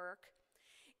good work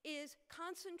is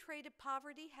concentrated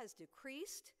poverty has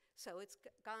decreased, so it's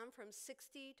gone from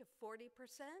 60 to 40%.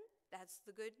 That's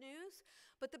the good news.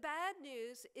 But the bad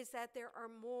news is that there are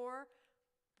more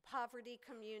poverty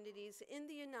communities in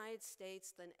the United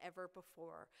States than ever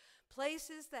before.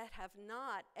 Places that have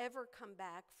not ever come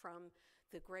back from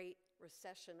the Great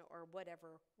Recession or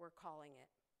whatever we're calling it.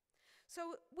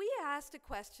 So we asked a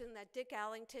question that Dick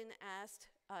Allington asked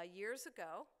years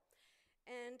ago,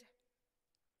 and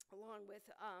along with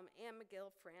Anne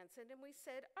McGill Franson, and we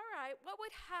said, all right, what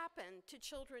would happen to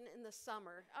children in the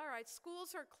summer? All right,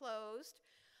 schools are closed.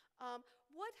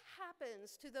 What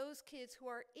happens to those kids who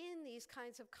are in these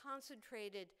kinds of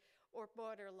concentrated or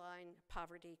borderline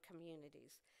poverty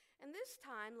communities? And this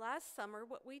time, last summer,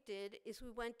 what we did is we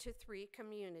went to 3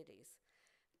 communities.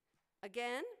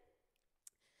 Again,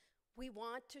 we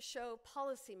want to show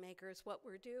policymakers what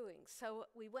we're doing. So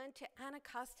we went to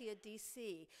Anacostia,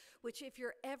 D.C., which if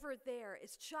you're ever there,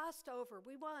 is just over.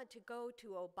 We wanted to go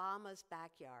to Obama's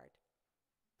backyard.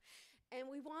 And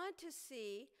we wanted to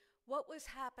see what was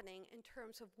happening in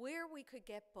terms of where we could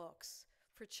get books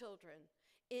for children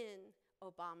in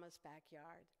Obama's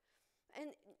backyard.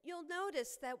 And you'll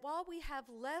notice that while we have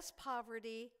less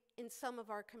poverty in some of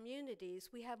our communities,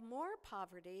 we have more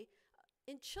poverty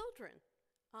in children,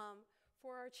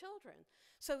 for our children.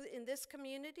 So in this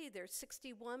community, there's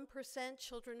 61%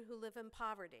 children who live in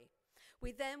poverty.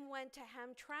 We then went to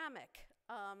Hamtramck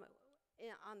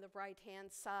on the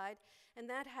right-hand side, and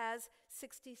that has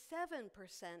 67%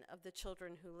 of the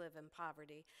children who live in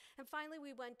poverty. And finally,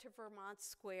 we went to Vermont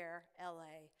Square,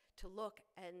 LA, to look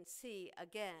and see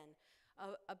again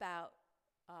about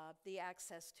the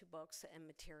access to books and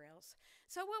materials.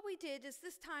 So what we did is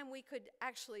this time we could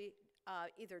actually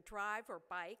either drive or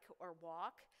bike or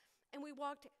walk, and we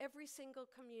walked every single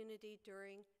community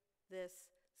during this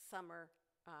summer,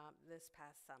 this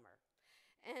past summer.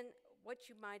 And what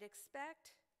you might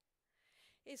expect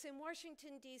is in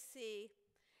Washington, D.C.,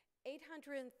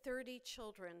 830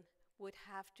 children would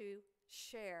have to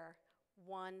share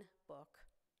one book.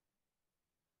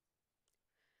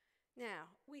 Now,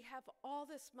 we have all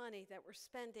this money that we're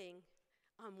spending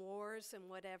on wars and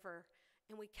whatever,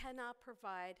 and we cannot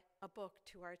provide a book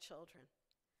to our children.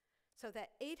 So that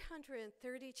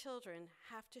 830 children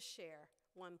have to share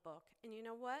one book. And you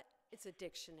know what? It's a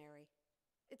dictionary.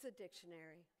 It's a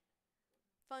dictionary.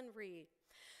 Fun read.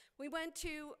 We went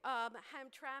to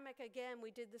Hamtramck again.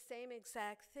 We did the same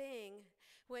exact thing.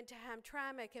 Went to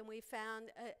Hamtramck and we found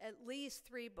at least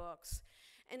 3 books.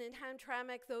 And in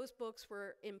Hamtramck, those books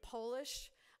were in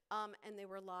Polish, and they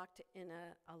were locked in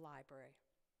a library.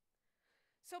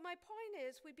 So my point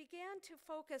is, we began to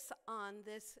focus on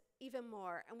this even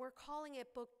more, and we're calling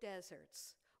it book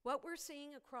deserts. What we're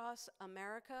seeing across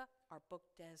America are book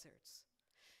deserts.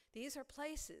 These are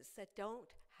places that don't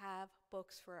have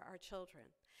books for our children.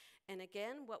 And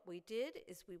again, what we did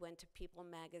is we went to People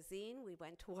magazine, we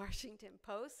went to Washington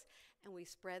Post, and we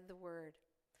spread the word.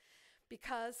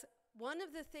 Because one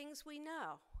of the things we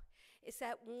know is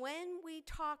that when we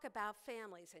talk about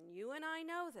families, and you and I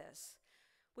know this,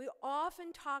 we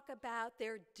often talk about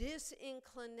their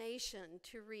disinclination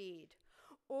to read,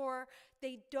 or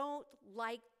they don't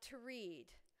like to read.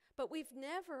 But we've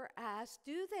never asked,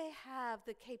 do they have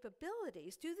the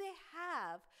capabilities? Do they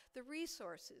have the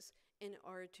resources in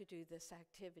order to do this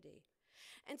activity?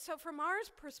 And so from our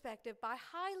perspective, by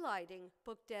highlighting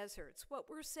book deserts, what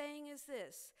we're saying is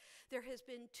this: there has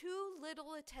been too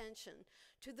little attention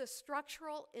to the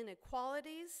structural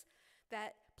inequalities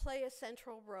that play a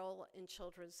central role in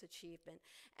children's achievement.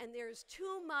 And there's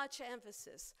too much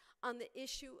emphasis on the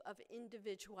issue of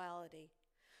individuality.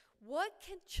 What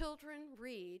can children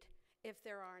read if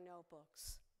there are no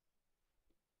books?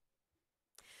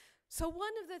 So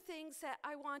one of the things that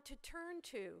I want to turn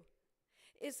to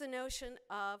is the notion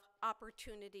of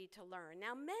opportunity to learn.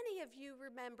 Now, many of you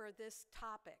remember this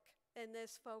topic and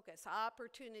this focus,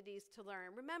 opportunities to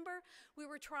learn. Remember, we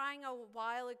were trying a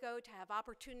while ago to have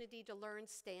opportunity to learn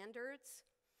standards,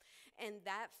 and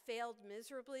that failed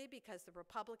miserably because the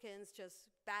Republicans just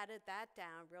batted that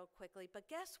down real quickly. But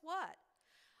guess what?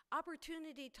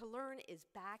 Opportunity to learn is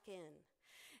back in.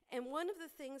 And one of the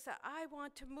things that I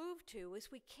want to move to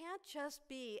is we can't just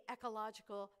be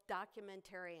ecological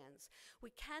documentarians.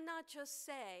 We cannot just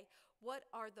say, what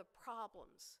are the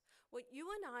problems? What you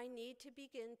and I need to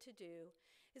begin to do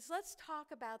is let's talk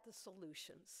about the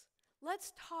solutions.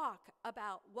 Let's talk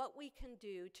about what we can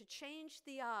do to change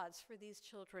the odds for these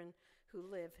children who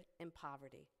live in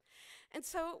poverty. And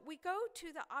so we go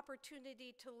to the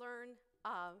opportunity to learn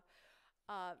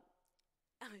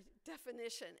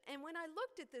definition. And when I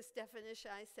looked at this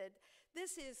definition, I said,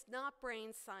 this is not brain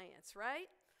science, right?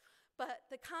 But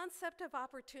the concept of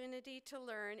opportunity to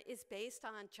learn is based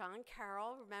on John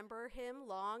Carroll, remember him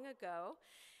long ago,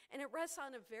 and it rests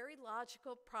on a very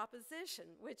logical proposition,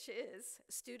 which is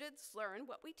students learn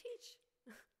what we teach.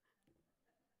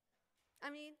 I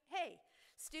mean, hey,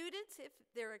 students, if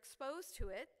they're exposed to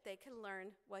it, they can learn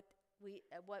what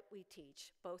we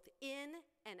teach, both in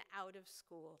and out of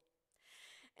school.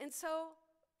 And so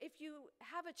if you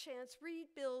have a chance, read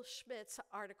Bill Schmidt's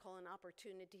article on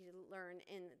opportunity to learn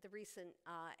in the recent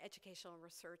Educational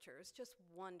Researcher. It's just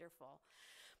wonderful.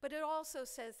 But it also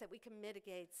says that we can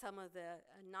mitigate some of the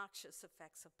noxious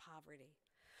effects of poverty.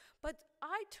 But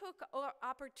I took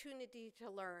opportunity to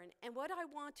learn, and what I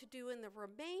want to do in the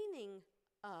remaining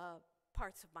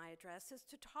parts of my address is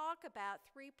to talk about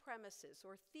three premises,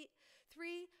 or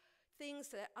three things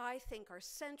that I think are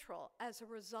central as a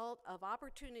result of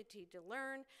opportunity to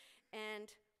learn and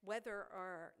whether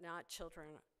or not children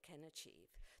can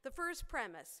achieve. The first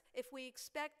premise, if we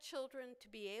expect children to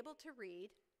be able to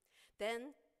read,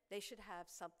 then they should have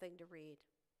something to read.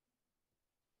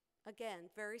 Again,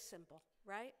 very simple,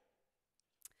 right?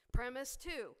 Premise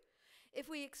two, if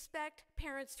we expect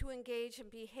parents to engage in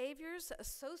behaviors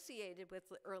associated with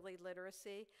early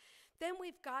literacy, then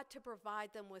we've got to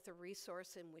provide them with a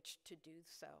resource in which to do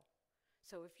so.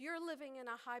 So if you're living in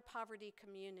a high poverty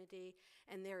community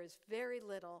and there is very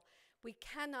little, we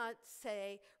cannot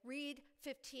say, read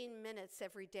 15 minutes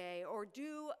every day or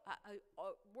do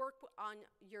work on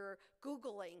your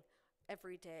Googling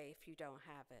every day if you don't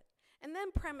have it. And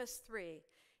then premise three,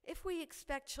 if we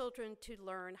expect children to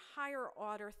learn higher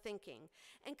order thinking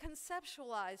and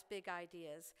conceptualize big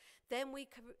ideas, then we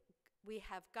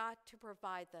have got to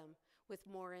provide them with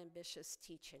more ambitious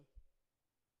teaching.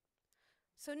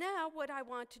 So now what I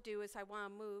want to do is I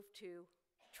want to move to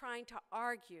trying to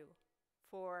argue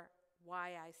for why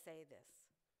I say this.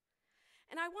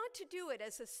 And I want to do it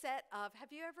as a set of,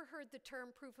 have you ever heard the term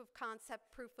proof of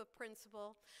concept, proof of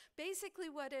principle? Basically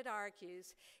what it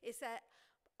argues is that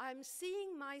I'm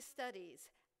seeing my studies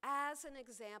as an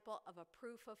example of a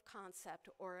proof of concept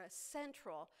or a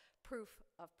central proof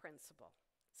of principle.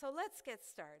 So let's get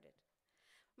started.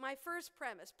 My first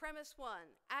premise, premise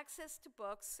one, access to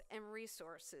books and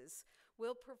resources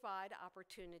will provide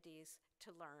opportunities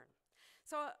to learn.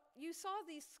 So you saw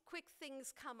these quick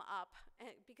things come up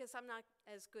because I'm not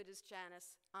as good as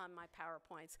Janice on my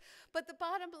PowerPoints. But the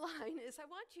bottom line is I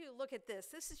want you to look at this.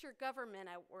 This is your government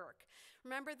at work.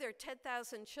 Remember, there are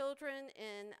 10,000 children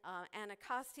in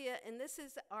Anacostia, and this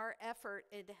is our effort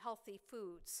in healthy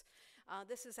foods.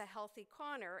 This is a healthy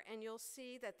corner, and you'll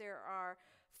see that there are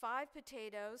 5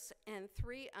 potatoes and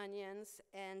 3 onions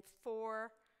and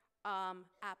 4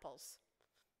 apples.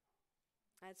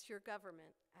 That's your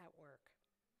government at work.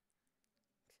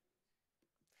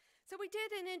 So we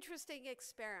did an interesting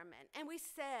experiment, and we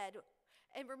said,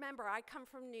 and remember, I come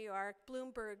from New York,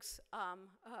 Bloomberg's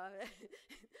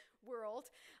world.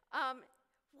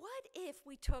 What if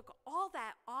we took all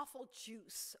that awful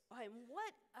juice and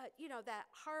that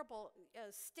horrible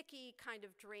sticky kind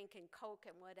of drink and Coke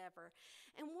and whatever,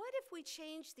 and what if we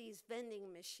changed these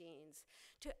vending machines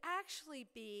to actually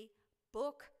be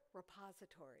book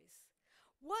repositories?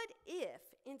 What if,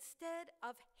 instead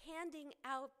of handing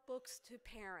out books to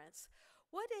parents,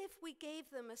 what if we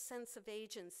gave them a sense of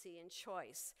agency and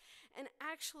choice and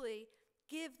actually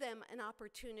give them an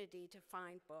opportunity to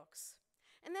find books?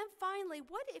 And then finally,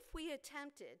 what if we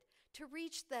attempted to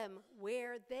reach them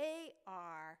where they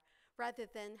are rather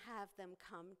than have them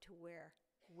come to where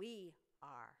we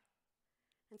are?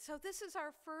 And so this is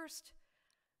our first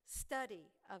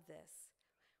study of this.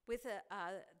 With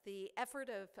the effort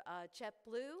of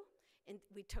JetBlue, and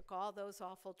we took all those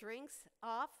awful drinks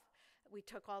off, we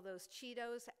took all those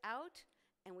Cheetos out,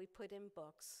 and we put in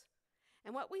books.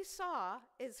 And what we saw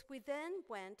is we then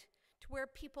went to where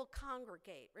people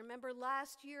congregate. Remember,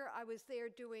 last year I was there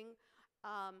doing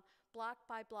block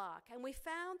by block, and we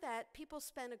found that people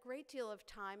spent a great deal of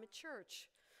time at church.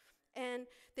 And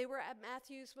they were at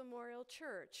Matthews Memorial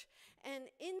Church. And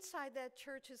inside that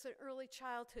church is an early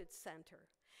childhood center.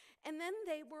 And then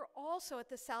they were also at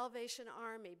the Salvation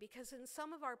Army, because in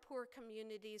some of our poor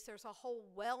communities, there's a whole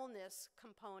wellness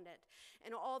component,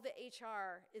 and all the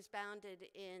HR is bounded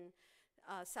in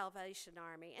Salvation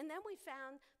Army. And then we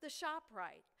found the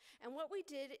ShopRite. And what we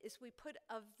did is we put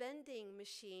a vending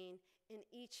machine in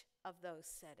each of those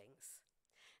settings.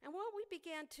 And what we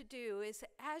began to do is,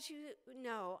 as you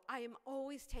know, I am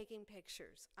always taking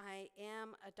pictures. I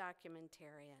am a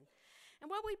documentarian. And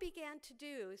what we began to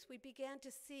do is we began to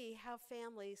see how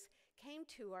families came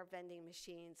to our vending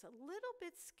machines a little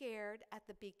bit scared at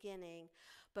the beginning,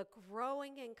 but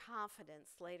growing in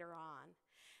confidence later on.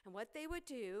 And what they would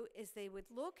do is they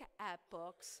would look at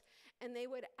books and they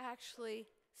would actually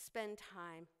spend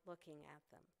time looking at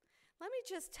them. Let me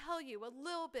just tell you a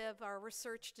little bit of our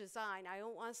research design. I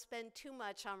don't want to spend too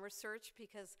much on research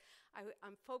because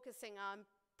I'm focusing on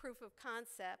proof of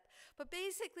concept. But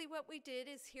basically what we did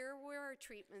is here were our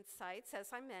treatment sites,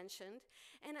 as I mentioned,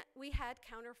 and we had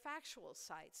counterfactual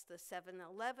sites, the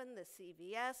 7-Eleven, the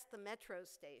CVS, the metro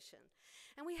station.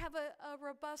 And we have a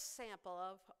robust sample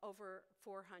of over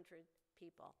 400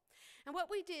 people. And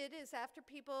what we did is after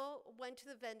people went to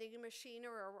the vending machine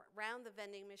or around the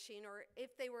vending machine, or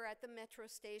if they were at the metro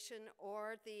station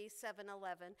or the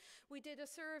 7-Eleven, we did a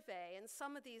survey. And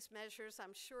some of these measures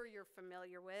I'm sure you're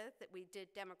familiar with. That we did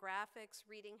demographics,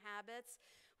 reading habits,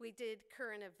 we did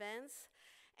current events,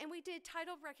 and we did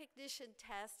title recognition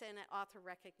test and an author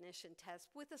recognition test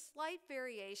with a slight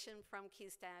variation from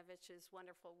Kistanovich's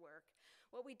wonderful work.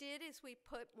 What we did is we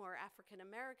put more African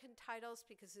American titles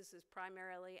because this is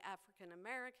primarily African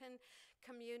American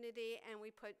community, and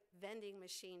we put vending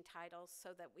machine titles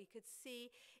so that we could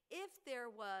see if there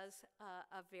was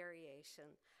a variation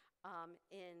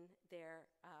in their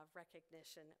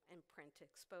recognition and print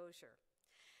exposure.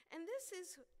 And this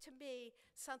is, to me,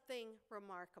 something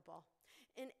remarkable.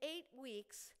 In 8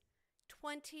 weeks,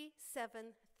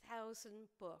 27,000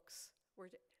 books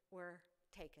were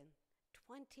taken.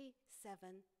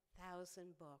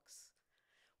 27,000 books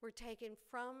were taken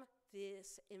from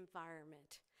this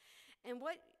environment. And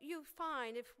what you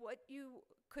find, if what you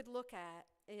could look at,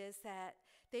 is that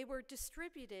they were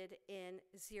distributed in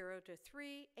 0 to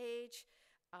 3 age,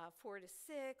 4 to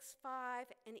 6,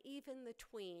 5, and even the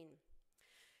tween.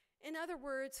 In other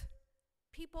words,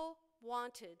 people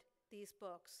wanted these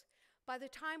books. By the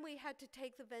time we had to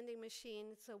take the vending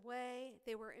machines away,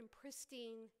 they were in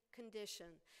pristine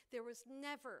condition. There was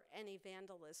never any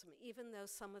vandalism, even though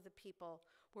some of the people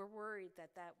were worried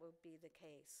that that would be the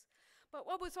case. But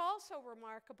what was also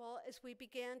remarkable is we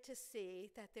began to see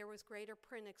that there was greater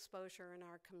print exposure in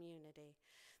our community,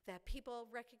 that people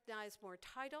recognized more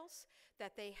titles,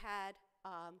 that they had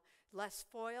less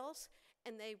foils,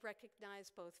 and they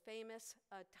recognized both famous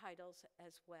titles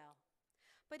as well.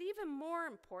 But even more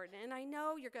important, and I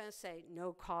know you're going to say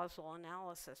no causal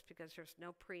analysis because there's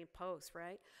no pre and post,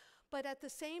 right? But at the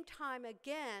same time,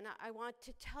 again, I want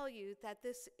to tell you that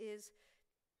this is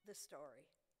the story.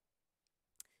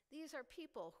 These are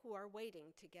people who are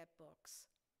waiting to get books.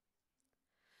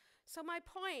 So my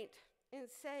point in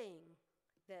saying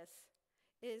this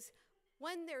is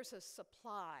when there's a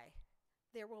supply,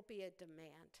 there will be a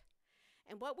demand.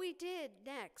 And what we did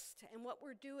next, and what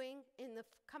we're doing in the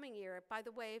coming year, by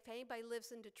the way, if anybody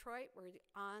lives in Detroit, we're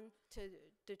on to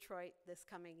Detroit this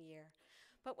coming year.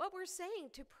 But what we're saying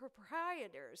to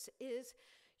proprietors is,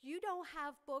 you don't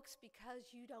have books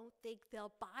because you don't think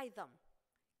they'll buy them.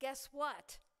 Guess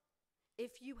what?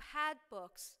 If you had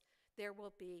books, there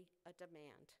will be a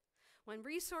demand. When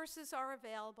resources are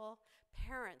available,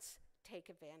 parents take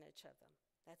advantage of them.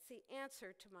 That's the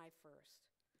answer to my first.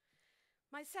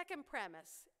 My second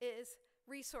premise is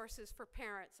resources for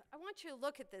parents. I want you to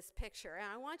look at this picture, and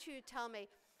I want you to tell me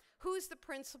who's the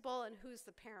principal and who's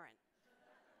the parent.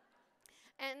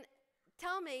 And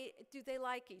tell me, do they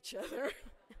like each other?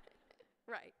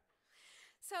 Right.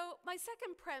 So my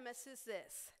second premise is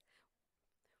this.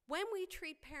 When we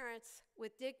treat parents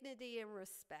with dignity and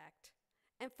respect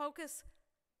and focus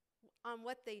on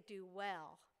what they do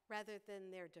well rather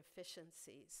than their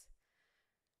deficiencies,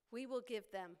 we will give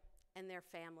them and their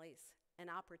families an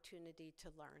opportunity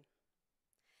to learn.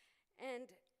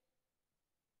 And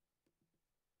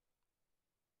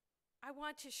I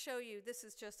want to show you, this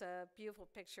is just a beautiful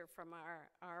picture from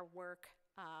our work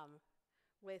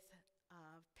with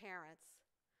parents.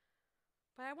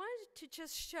 But I wanted to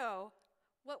just show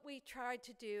what we tried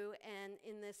to do and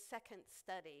in this second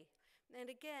study. And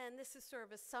again, this is sort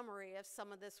of a summary of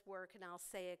some of this work, and I'll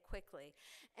say it quickly.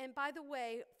 And by the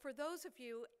way, for those of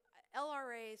you,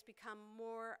 LRA has become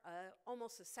more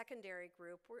almost a secondary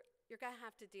group. You're going to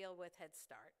have to deal with Head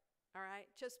Start, all right?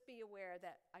 Just be aware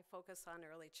that I focus on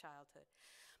early childhood.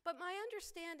 But my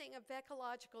understanding of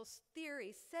ecological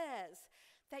theory says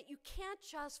that you can't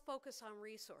just focus on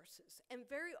resources, and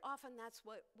very often that's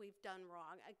what we've done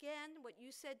wrong. Again, what you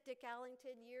said, Dick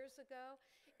Allington, years ago,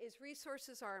 is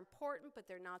resources are important, but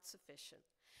they're not sufficient.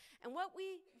 And what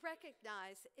we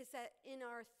recognize is that in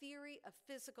our theory of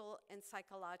physical and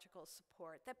psychological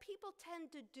support, that people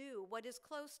tend to do what is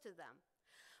close to them,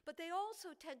 but they also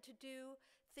tend to do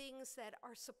things that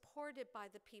are supported by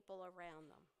the people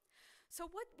around them. So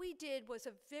what we did was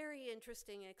a very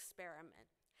interesting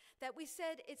experiment, that we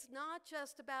said it's not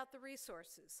just about the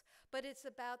resources, but it's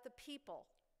about the people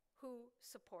who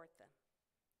support them.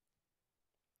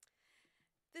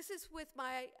 This is with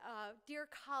my dear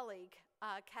colleague,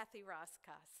 Kathy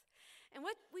Roskas. And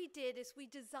what we did is we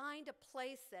designed a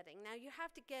play setting. Now you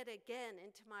have to get again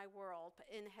into my world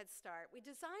in Head Start. We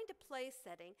designed a play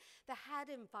setting that had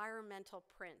environmental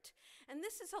print. And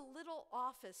this is a little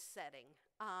office setting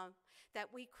that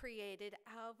we created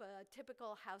out of a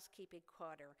typical housekeeping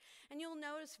quarter. And you'll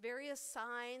notice various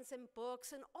signs and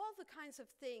books and all the kinds of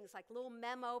things like little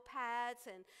memo pads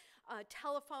and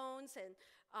telephones and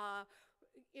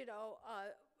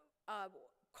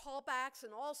callbacks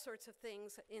and all sorts of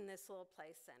things in this little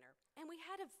play center. And we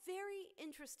had a very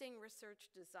interesting research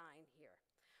design here.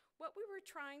 What we were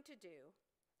trying to do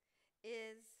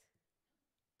is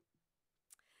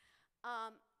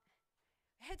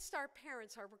Head Start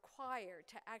parents are required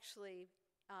to actually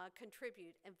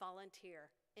contribute and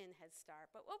volunteer in Head Start.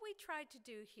 But what we tried to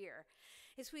do here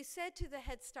is we said to the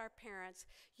Head Start parents,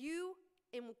 you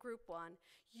in group 1,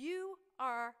 you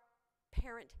are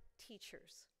parent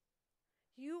teachers.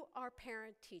 You are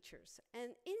parent teachers.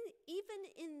 And even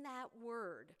in that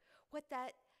word, what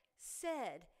that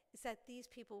said is that these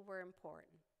people were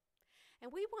important.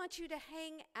 And we want you to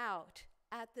hang out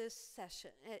at this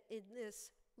session, in this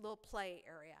little play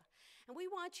area. And we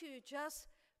want you to just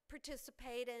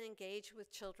participate and engage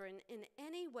with children in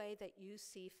any way that you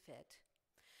see fit.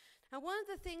 Now, one of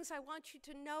the things I want you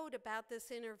to note about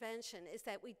this intervention is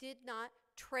that we did not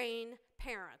train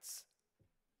parents.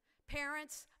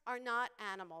 Parents are not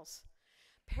animals.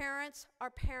 Parents are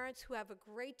parents who have a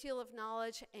great deal of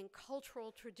knowledge and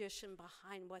cultural tradition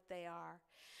behind what they are.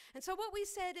 And so what we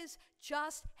said is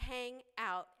just hang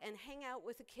out and hang out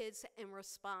with the kids and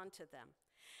respond to them.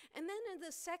 And then in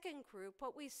the second group,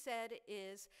 what we said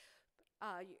is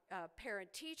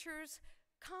parent teachers,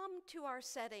 come to our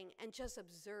setting and just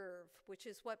observe, which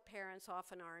is what parents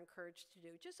often are encouraged to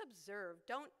do. Just observe.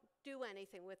 Don't do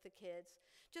anything with the kids.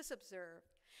 Just observe.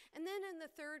 And then in the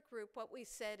third group, what we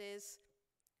said is,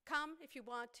 come if you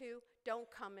want to,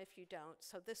 don't come if you don't.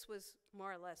 So this was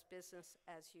more or less business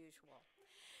as usual.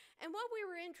 And what we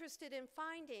were interested in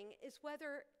finding is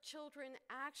whether children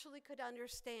actually could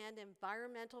understand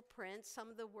environmental print, some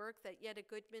of the work that Yetta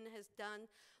Goodman has done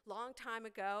long time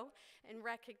ago and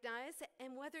recognized,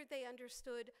 and whether they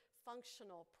understood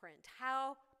functional print,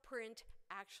 how print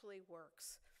actually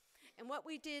works. And what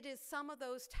we did is some of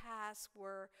those tasks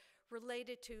were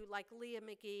related to, like Leah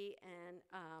McGee and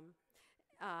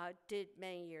did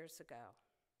many years ago.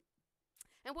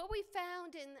 And what we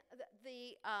found in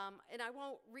and I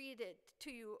won't read it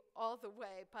to you all the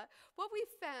way, but what we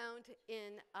found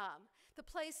in the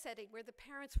play setting where the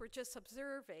parents were just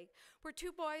observing, where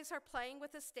two boys are playing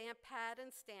with a stamp pad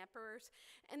and stampers,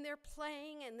 and they're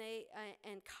playing, and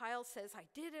and Kyle says, "I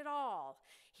did it all."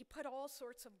 He put all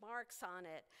sorts of marks on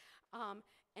it.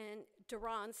 And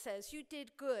Duran says, "You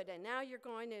did good, and now you're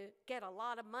going to get a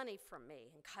lot of money from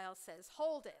me." And Kyle says,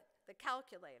 "Hold it, the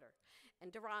calculator."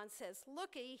 And Duran says,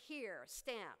 "Looky here,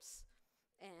 stamps."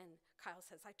 And Kyle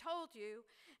says, "I told you."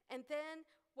 And then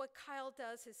what Kyle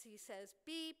does is he says,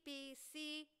 B, B,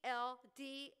 C, L,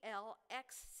 D, L,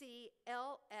 X, C,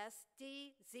 L, S,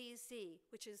 D, Z, Z,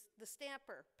 which is the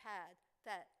stamper pad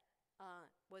that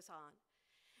was on.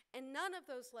 And none of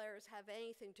those letters have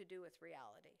anything to do with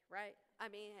reality, right? I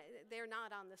mean, they're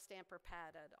not on the stamper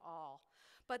pad at all.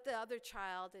 But the other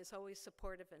child is always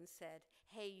supportive and said,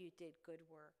 "Hey, you did good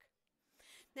work."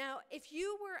 Now, if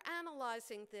you were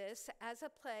analyzing this as a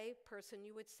play person,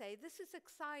 you would say, this is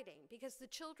exciting because the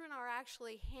children are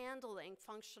actually handling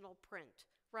functional print,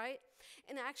 right?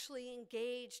 And actually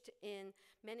engaged in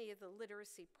many of the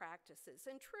literacy practices.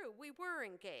 And true, we were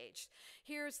engaged.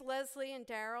 Here's Leslie and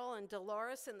Daryl and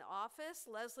Dolores in the office.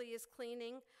 Leslie is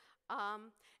cleaning,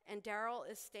 and Daryl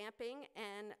is stamping,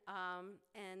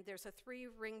 and there's a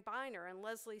 3-ring binder, and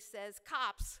Leslie says,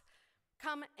 "Cops,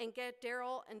 come and get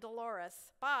Daryl and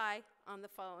Dolores." Bye, on the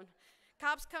phone.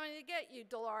 "Cops coming to get you,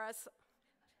 Dolores."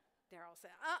 Daryl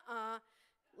said,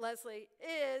 Leslie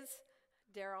is.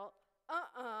 Daryl,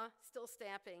 still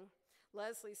stamping.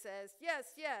 Leslie says,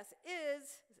 "Yes, yes,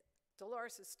 is."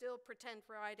 Dolores is still pretend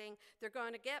writing. "They're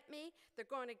going to get me. They're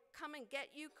going to come and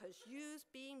get you because you's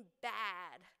being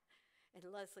bad."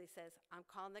 And Leslie says, "I'm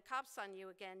calling the cops on you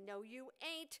again." "No, you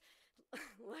ain't."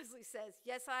 Leslie says,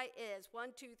 yes, I is. 1,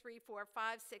 2, 3, 4,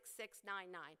 5, 6, 6,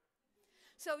 9, 9.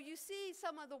 So you see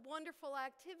some of the wonderful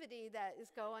activity that is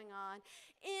going on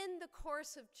in the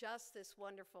course of just this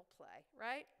wonderful play,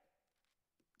 right?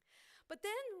 But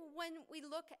then when we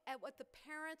look at what the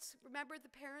parents, remember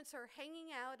the parents are hanging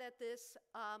out at this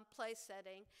play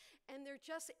setting, and they're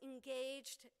just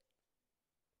engaged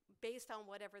based on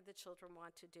whatever the children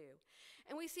want to do.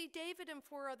 And we see David and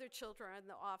 4 other children in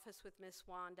the office with Miss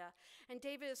Wanda, and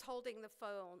David is holding the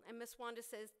phone, and Miss Wanda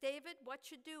says, David,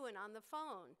 what you doing on the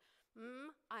phone?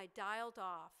 I dialed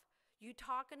off. You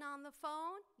talking on the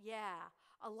phone? Yeah.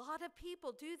 A lot of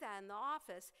people do that in the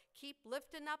office. Keep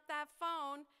lifting up that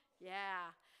phone.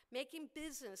 Yeah. Making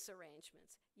business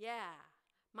arrangements. Yeah.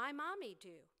 My mommy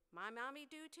do. My mommy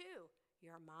do too.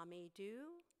 Your mommy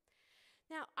do?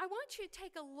 Now, I want you to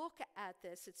take a look at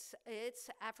this. It's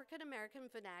African American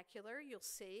vernacular, you'll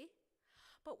see.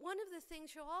 But one of the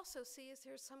things you'll also see is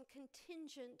there's some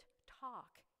contingent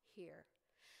talk here.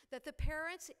 That the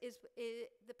parent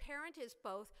is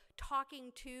both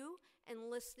talking to and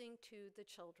listening to the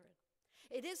children.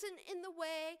 It isn't in the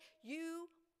way you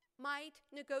might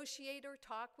negotiate or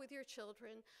talk with your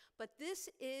children, but this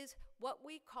is what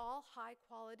we call high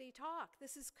quality talk.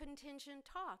 This is contingent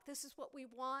talk. This is what we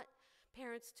want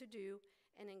parents to do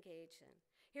and engage in.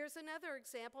 Here's another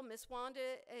example. Miss Wanda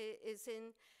is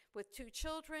in with 2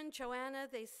 children. Joanna,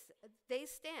 they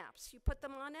stamps. You put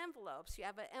them on envelopes. You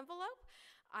have an envelope?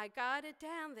 I got it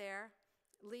down there.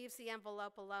 Leaves the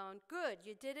envelope alone. Good,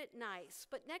 you did it nice.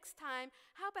 But next time,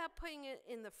 how about putting it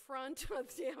in the front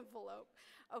of the envelope?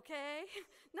 Okay?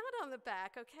 Not on the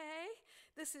back, okay?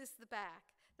 This is the back.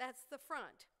 That's the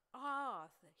front. Oh,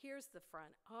 here's the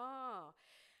front. Oh,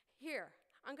 here,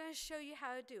 I'm going to show you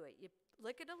how to do it. You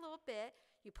lick it a little bit,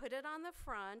 you put it on the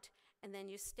front, and then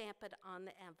you stamp it on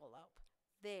the envelope.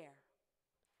 There.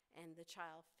 And the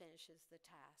child finishes the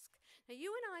task. Now,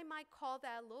 you and I might call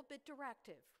that a little bit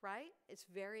directive, right? It's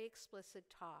very explicit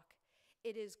talk.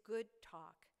 It is good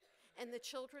talk. And the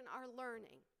children are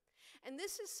learning. And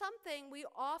this is something we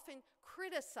often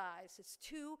criticize. It's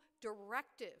too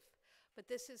directive. But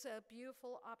this is a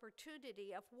beautiful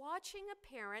opportunity of watching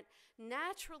a parent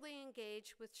naturally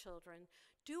engage with children,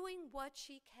 doing what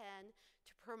she can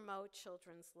to promote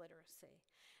children's literacy.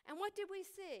 And what did we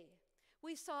see?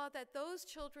 We saw that those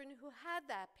children who had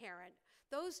that parent,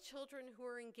 those children who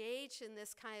were engaged in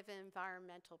this kind of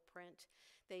environmental print,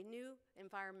 they knew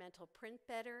environmental print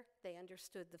better, they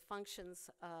understood the functions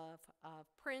of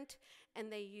print,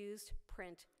 and they used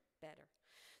print better.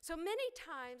 So many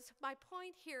times, my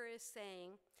point here is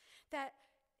saying that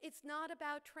it's not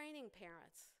about training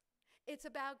parents. It's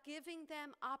about giving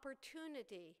them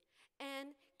opportunity and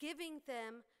giving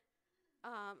them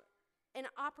an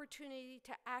opportunity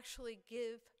to actually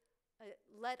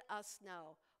let us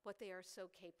know what they are so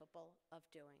capable of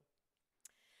doing.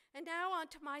 And now on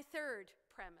to my 3rd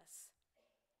premise.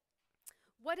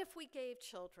 What if we gave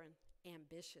children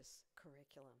ambitious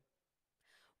curriculum?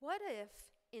 What if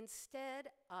instead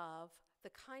of the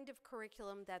kind of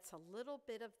curriculum that's a little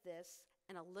bit of this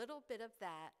and a little bit of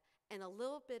that and a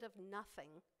little bit of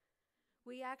nothing,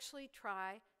 we actually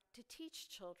try to teach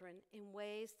children in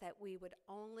ways that we would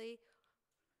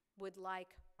like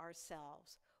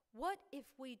ourselves? What if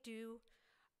we do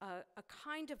a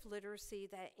kind of literacy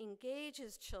that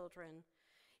engages children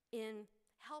in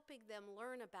helping them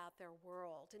learn about their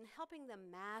world and helping them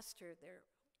master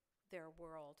their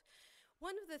world?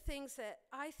 One of the things that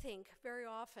I think very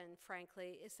often,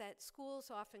 frankly, is that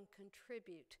schools often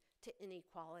contribute to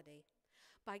inequality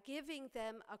by giving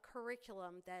them a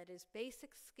curriculum that is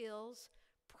basic skills,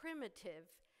 primitive,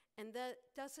 and that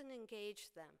doesn't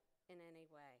engage them in any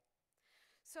way.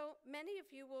 So many of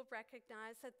you will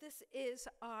recognize that this is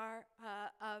our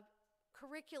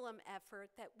curriculum effort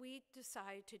that we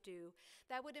decided to do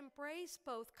that would embrace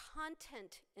both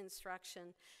content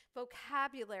instruction,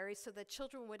 vocabulary so that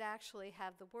children would actually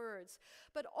have the words,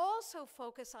 but also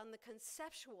focus on the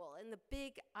conceptual and the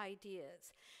big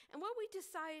ideas. And what we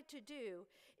decided to do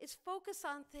is focus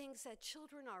on things that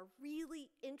children are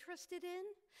really interested in,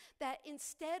 that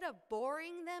instead of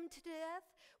boring them to death,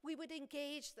 we would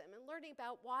engage them in learning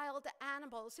about wild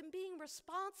animals and being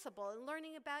responsible and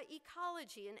learning about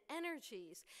ecology and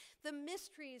energies, the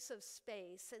mysteries of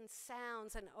space and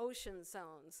sounds and ocean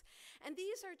zones. And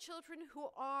these are children who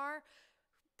are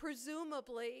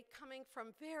presumably coming from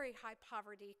very high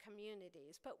poverty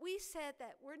communities. But we said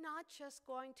that we're not just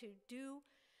going to do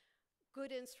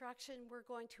good instruction, we're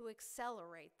going to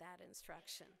accelerate that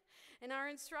instruction. And our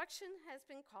instruction has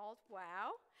been called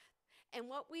WOW. And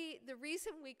the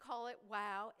reason we call it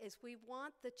WOW is we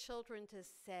want the children to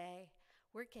say,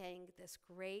 we're getting this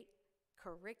great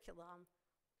curriculum.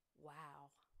 Wow.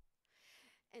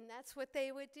 And that's what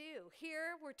they would do.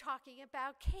 Here we're talking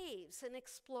about caves and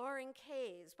exploring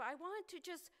caves. But I wanted to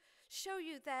just show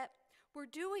you that we're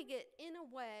doing it in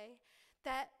a way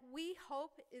that we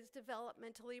hope is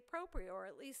developmentally appropriate, or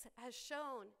at least has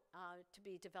shown to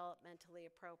be developmentally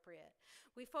appropriate.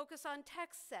 We focus on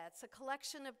text sets, a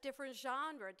collection of different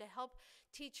genres to help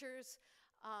teachers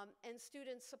and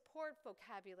students support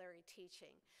vocabulary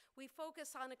teaching. We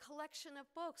focus on a collection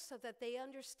of books so that they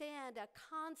understand a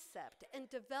concept and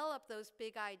develop those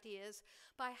big ideas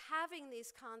by having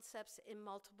these concepts in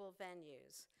multiple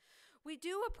venues. We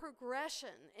do a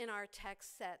progression in our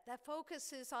text set that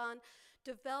focuses on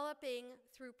developing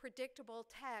through predictable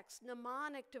text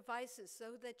mnemonic devices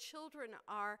so that children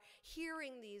are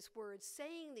hearing these words,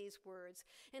 saying these words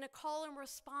in a call and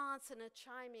response and a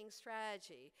chiming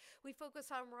strategy. We focus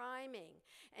on rhyming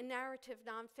and narrative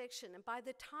nonfiction, and by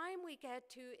the time we get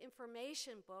to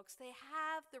information books, they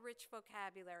have the rich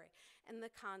vocabulary and the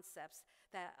concepts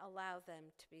that allow them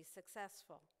to be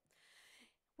successful.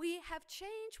 We have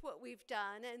changed what we've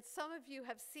done, and some of you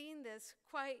have seen this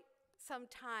quite some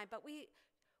time, but we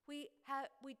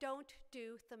don't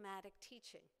do thematic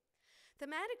teaching.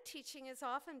 Thematic teaching is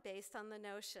often based on the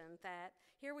notion that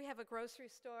here we have a grocery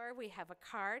store, we have a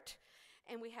cart,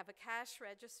 and we have a cash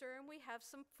register, and we have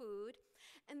some food,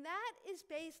 and that is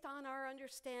based on our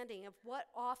understanding of what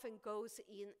often goes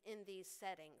in these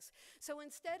settings. So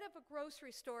instead of a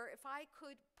grocery store, if I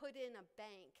could put in a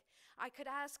bank, I could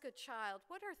ask a child,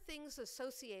 what are things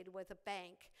associated with a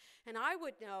bank? And I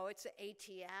would know it's an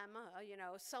ATM,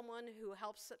 someone who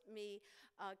helps me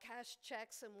cash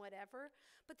checks and whatever,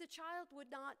 but the child would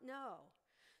not know.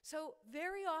 So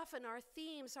very often our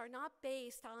themes are not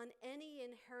based on any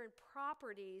inherent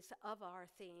properties of our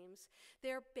themes.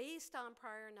 They're based on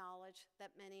prior knowledge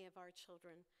that many of our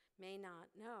children may not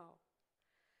know.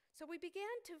 So we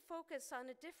began to focus on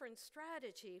a different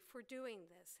strategy for doing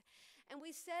this. And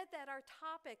we said that our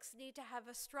topics need to have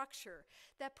a structure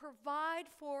that provide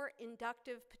for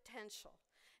inductive potential.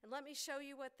 And let me show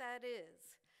you what that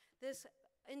is. This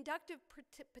inductive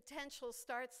potential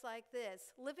starts like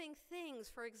this. Living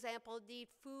things, for example, need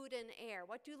food and air.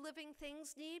 What do living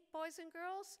things need, boys and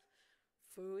girls?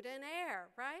 Food and air,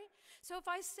 right? So if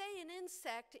I say an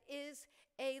insect is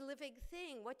a living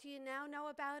thing, what do you now know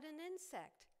about an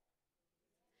insect?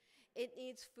 It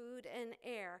needs food and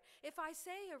air. If I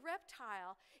say a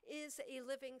reptile is a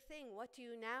living thing, what do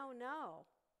you now know?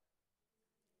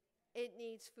 It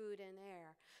needs food and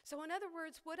air. So in other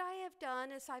words, what I have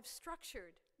done is I've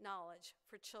structured knowledge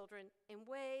for children in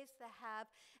ways that have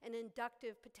an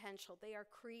inductive potential. They are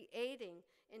creating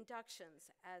inductions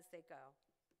as they go.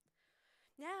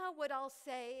 Now what I'll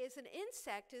say is an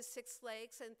insect is 6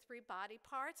 legs and 3 body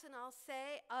parts, and I'll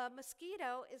say a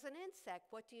mosquito is an insect.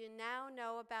 What do you now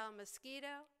know about a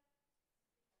mosquito?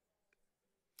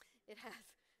 It has,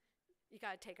 you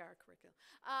got to take our curriculum.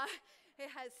 It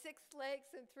has 6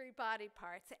 legs and 3 body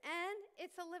parts, and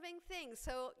it's a living thing.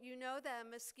 So you know that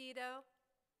a mosquito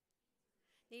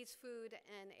needs food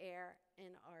and air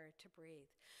in order to breathe.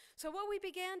 So what we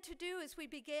began to do is we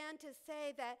began to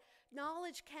say that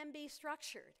knowledge can be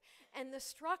structured, and the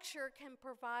structure can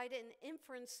provide an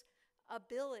inference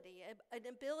ability, an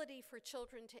ability for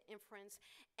children to inference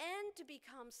and to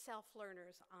become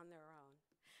self-learners on their own.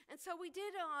 And so we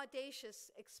did an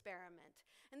audacious experiment.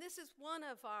 And this is one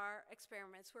of our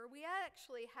experiments where we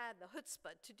actually had the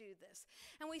chutzpah to do this.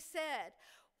 And we said,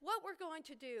 what we're going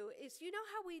to do is, you know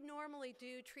how we normally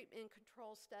do treatment and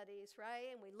control studies,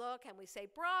 right? And we look and we say,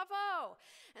 bravo!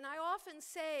 And I often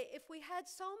say, if we had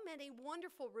so many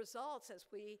wonderful results as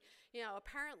we,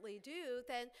 apparently do,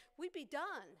 then we'd be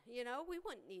done, we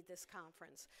wouldn't need this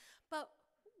conference. But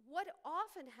what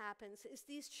often happens is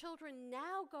these children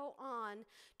now go on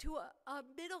to a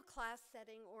middle class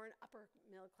setting or an upper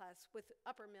middle class with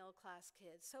upper middle class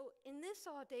kids. So in this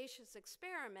audacious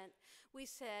experiment, we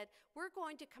said we're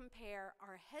going to compare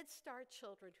our Head Start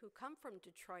children who come from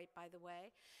Detroit, by the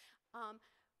way,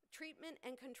 treatment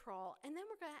and control, and then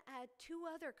we're going to add 2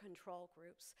 other control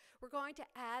groups. We're going to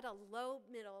add a low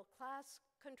middle class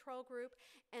control group,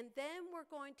 and then we're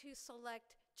going to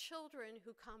select children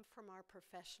who come from our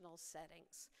professional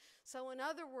settings. So in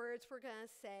other words, we're going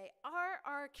to say, are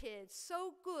our kids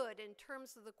so good in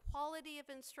terms of the quality of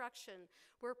instruction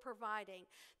we're providing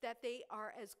that they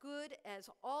are as good as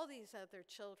all these other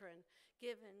children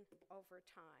given over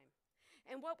time?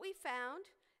 And what we found,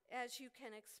 as you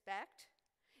can expect,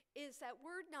 is that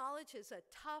word knowledge is a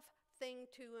tough thing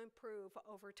to improve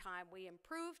over time. We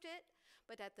improved it,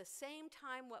 but at the same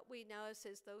time, what we noticed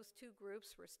is those 2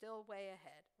 groups were still way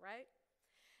ahead, right?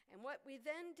 And what we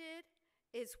then did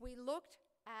is we looked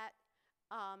at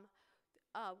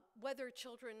whether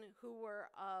children who were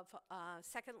of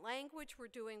second language were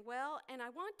doing well. And I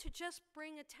want to just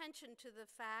bring attention to the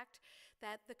fact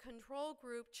that the control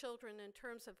group children in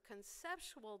terms of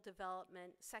conceptual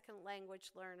development, second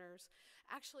language learners,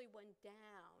 actually went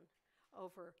down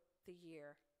over the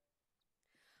year.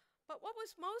 But what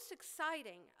was most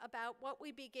exciting about what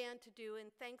we began to do, and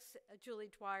thanks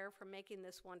Julie Dwyer for making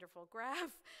this wonderful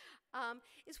graph,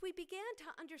 is we began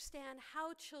to understand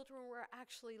how children were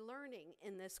actually learning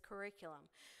in this curriculum.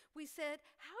 We said,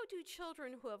 how do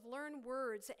children who have learned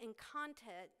words and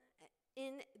content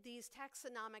in these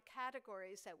taxonomic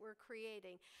categories that we're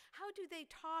creating, how do they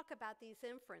talk about these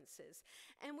inferences?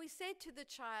 And we said to the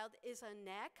child, is a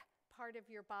neck part of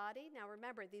your body? Now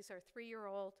remember, these are 3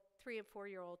 and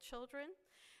 4-year-old children.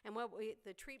 And what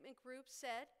the treatment group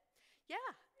said,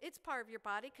 yeah, it's part of your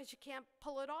body because you can't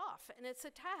pull it off and it's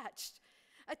attached.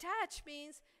 Attached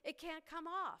means it can't come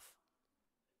off.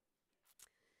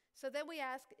 So then we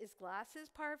ask, is glasses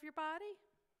part of your body?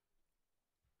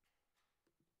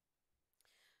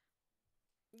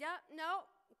 Yeah, no,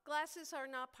 glasses are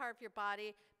not part of your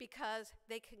body because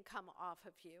they can come off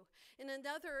of you. In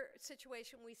another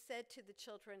situation, we said to the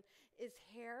children, is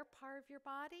hair part of your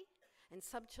body? And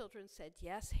some children said,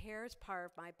 yes, hair is part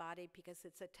of my body because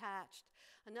it's attached.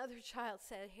 Another child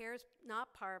said, hair is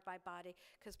not part of my body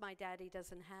because my daddy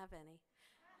doesn't have any.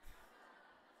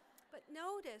 But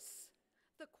notice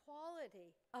the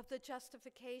quality of the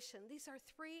justification. These are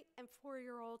 3 and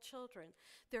 4-year-old children.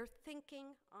 They're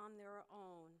thinking on their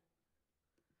own.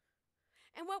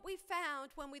 And what we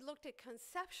found when we looked at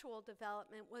conceptual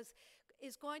development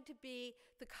is going to be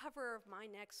the cover of my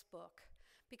next book.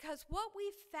 Because what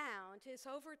we found is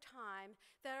over time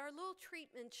that our little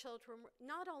treatment children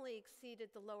not only exceeded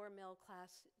the lower middle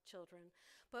class children,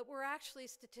 but were actually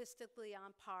statistically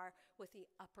on par with the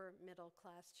upper middle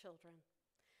class children.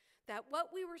 That what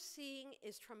we were seeing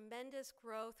is tremendous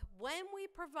growth. When we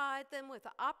provide them with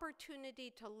the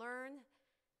opportunity to learn,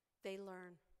 they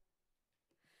learn.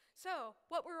 So,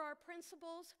 what were our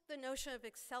principles? The notion of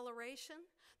acceleration,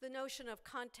 the notion of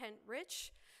content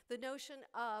rich, the notion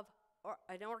of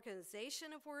an organization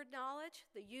of word knowledge,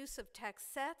 the use of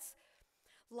text sets,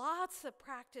 lots of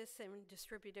practice and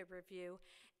distributed review,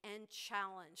 and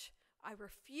challenge. I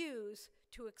refuse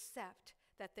to accept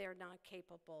that they're not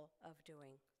capable of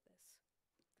doing this.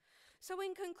 So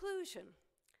in conclusion,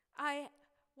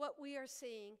 what we are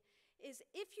seeing is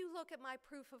if you look at my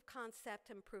proof of concept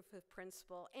and proof of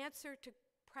principle, answer to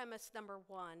premise number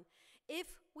 1, if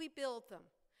we build them,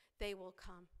 they will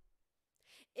come.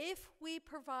 If we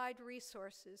provide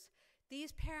resources,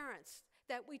 these parents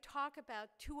that we talk about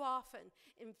too often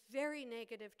in very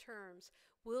negative terms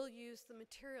will use the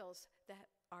materials that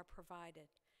are provided.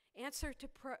 Answer to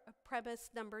premise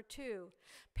number 2,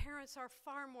 parents are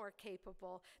far more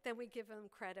capable than we give them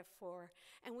credit for,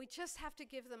 and we just have to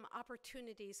give them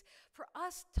opportunities for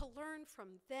us to learn from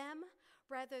them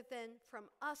rather than from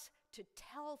us to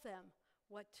tell them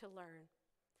what to learn.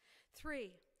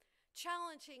 3,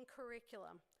 challenging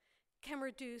curriculum can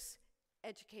reduce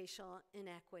educational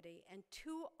inequity, and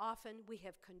too often we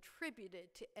have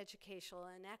contributed to educational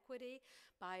inequity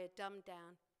by a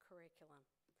dumbed-down curriculum.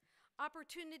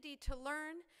 Opportunity to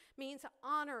learn means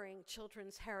honoring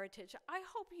children's heritage. I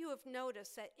hope you have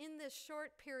noticed that in this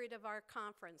short period of our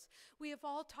conference, we have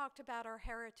all talked about our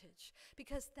heritage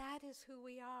because that is who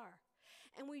we are.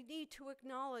 And we need to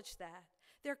acknowledge that,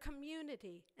 their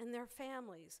community and their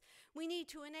families. We need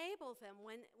to enable them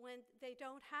when they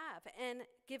don't have and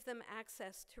give them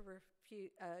access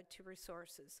to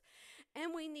resources.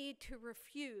 And we need to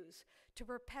refuse to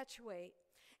perpetuate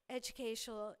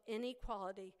educational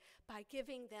inequality by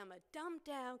giving them a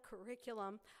dumbed-down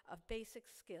curriculum of basic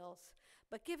skills,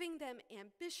 but giving them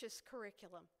ambitious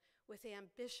curriculum with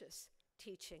ambitious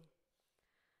teaching.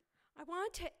 I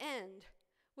want to end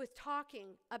with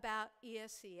talking about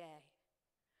ESEA,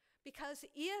 because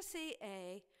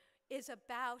ESEA is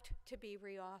about to be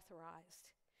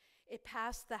reauthorized. It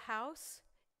passed the House,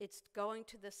 it's going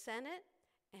to the Senate,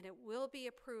 and it will be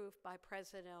approved by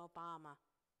President Obama.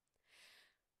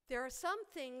 There are some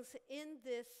things in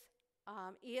this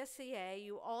ESEA,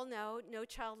 you all know, No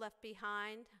Child Left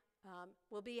Behind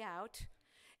will be out.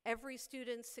 Every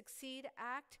Student Succeed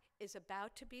Act is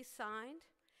about to be signed.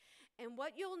 And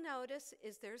what you'll notice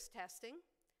is there's testing,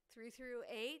 3 through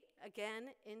 8, again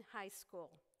in high school.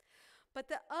 But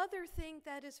the other thing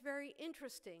that is very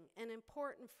interesting and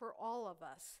important for all of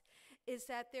us is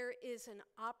that there is an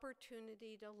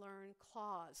opportunity to learn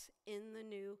clause in the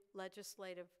new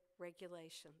legislative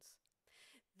regulations.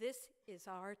 This is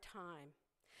our time.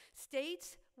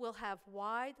 States will have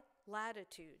wide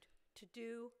latitude to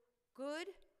do good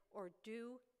or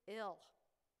do ill.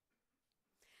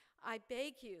 I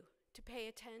beg you to pay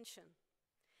attention,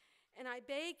 and I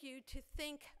beg you to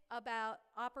think about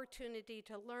opportunity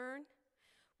to learn,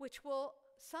 which will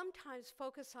sometimes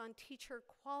focus on teacher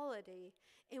quality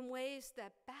in ways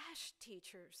that bash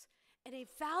teachers and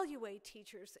evaluate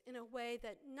teachers in a way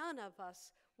that none of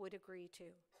us would agree to.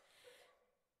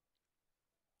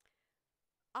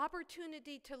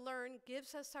 Opportunity to learn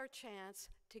gives us our chance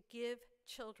to give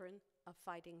children a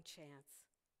fighting chance.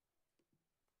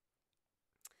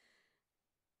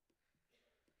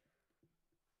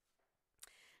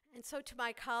 And so to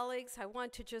my colleagues, I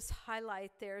want to just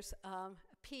highlight there's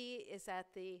P is at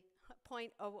the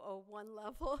 0.001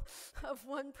 level of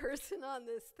one person on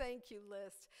this thank you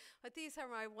list. But these are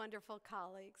my wonderful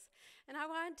colleagues. And I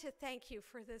want to thank you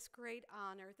for this great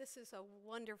honor. This is a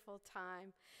wonderful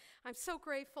time. I'm so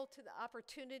grateful to the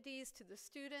opportunities, to the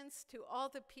students, to all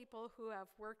the people who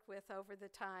I've worked with over the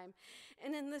time.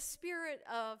 And in the spirit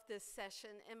of this session,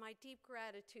 and my deep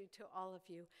gratitude to all of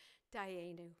you,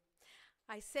 Dayenu.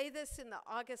 I say this in the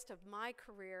August of my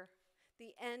career,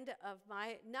 the end of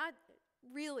my, not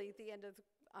really the end of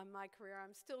my career,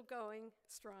 I'm still going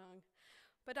strong.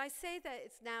 But I say that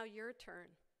it's now your turn,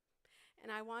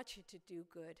 and I want you to do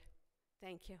good.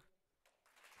 Thank you.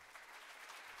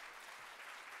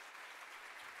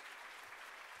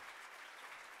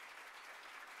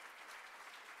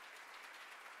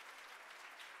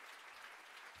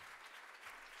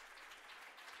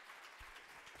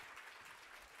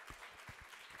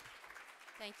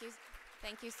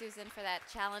 Thank you, Susan, for that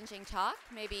challenging talk.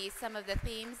 Maybe some of the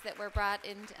themes that were brought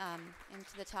into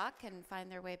the talk can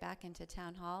find their way back into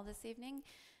Town Hall this evening.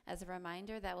 As a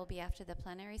reminder, that will be after the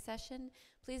plenary session.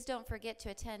 Please don't forget to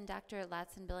attend Dr.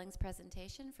 Ladson-Billings'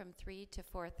 presentation from 3 to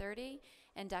 4:30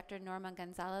 and Dr. Norma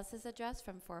Gonzalez's address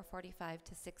from 4:45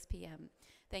 to 6 p.m.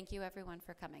 Thank you, everyone,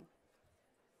 for coming.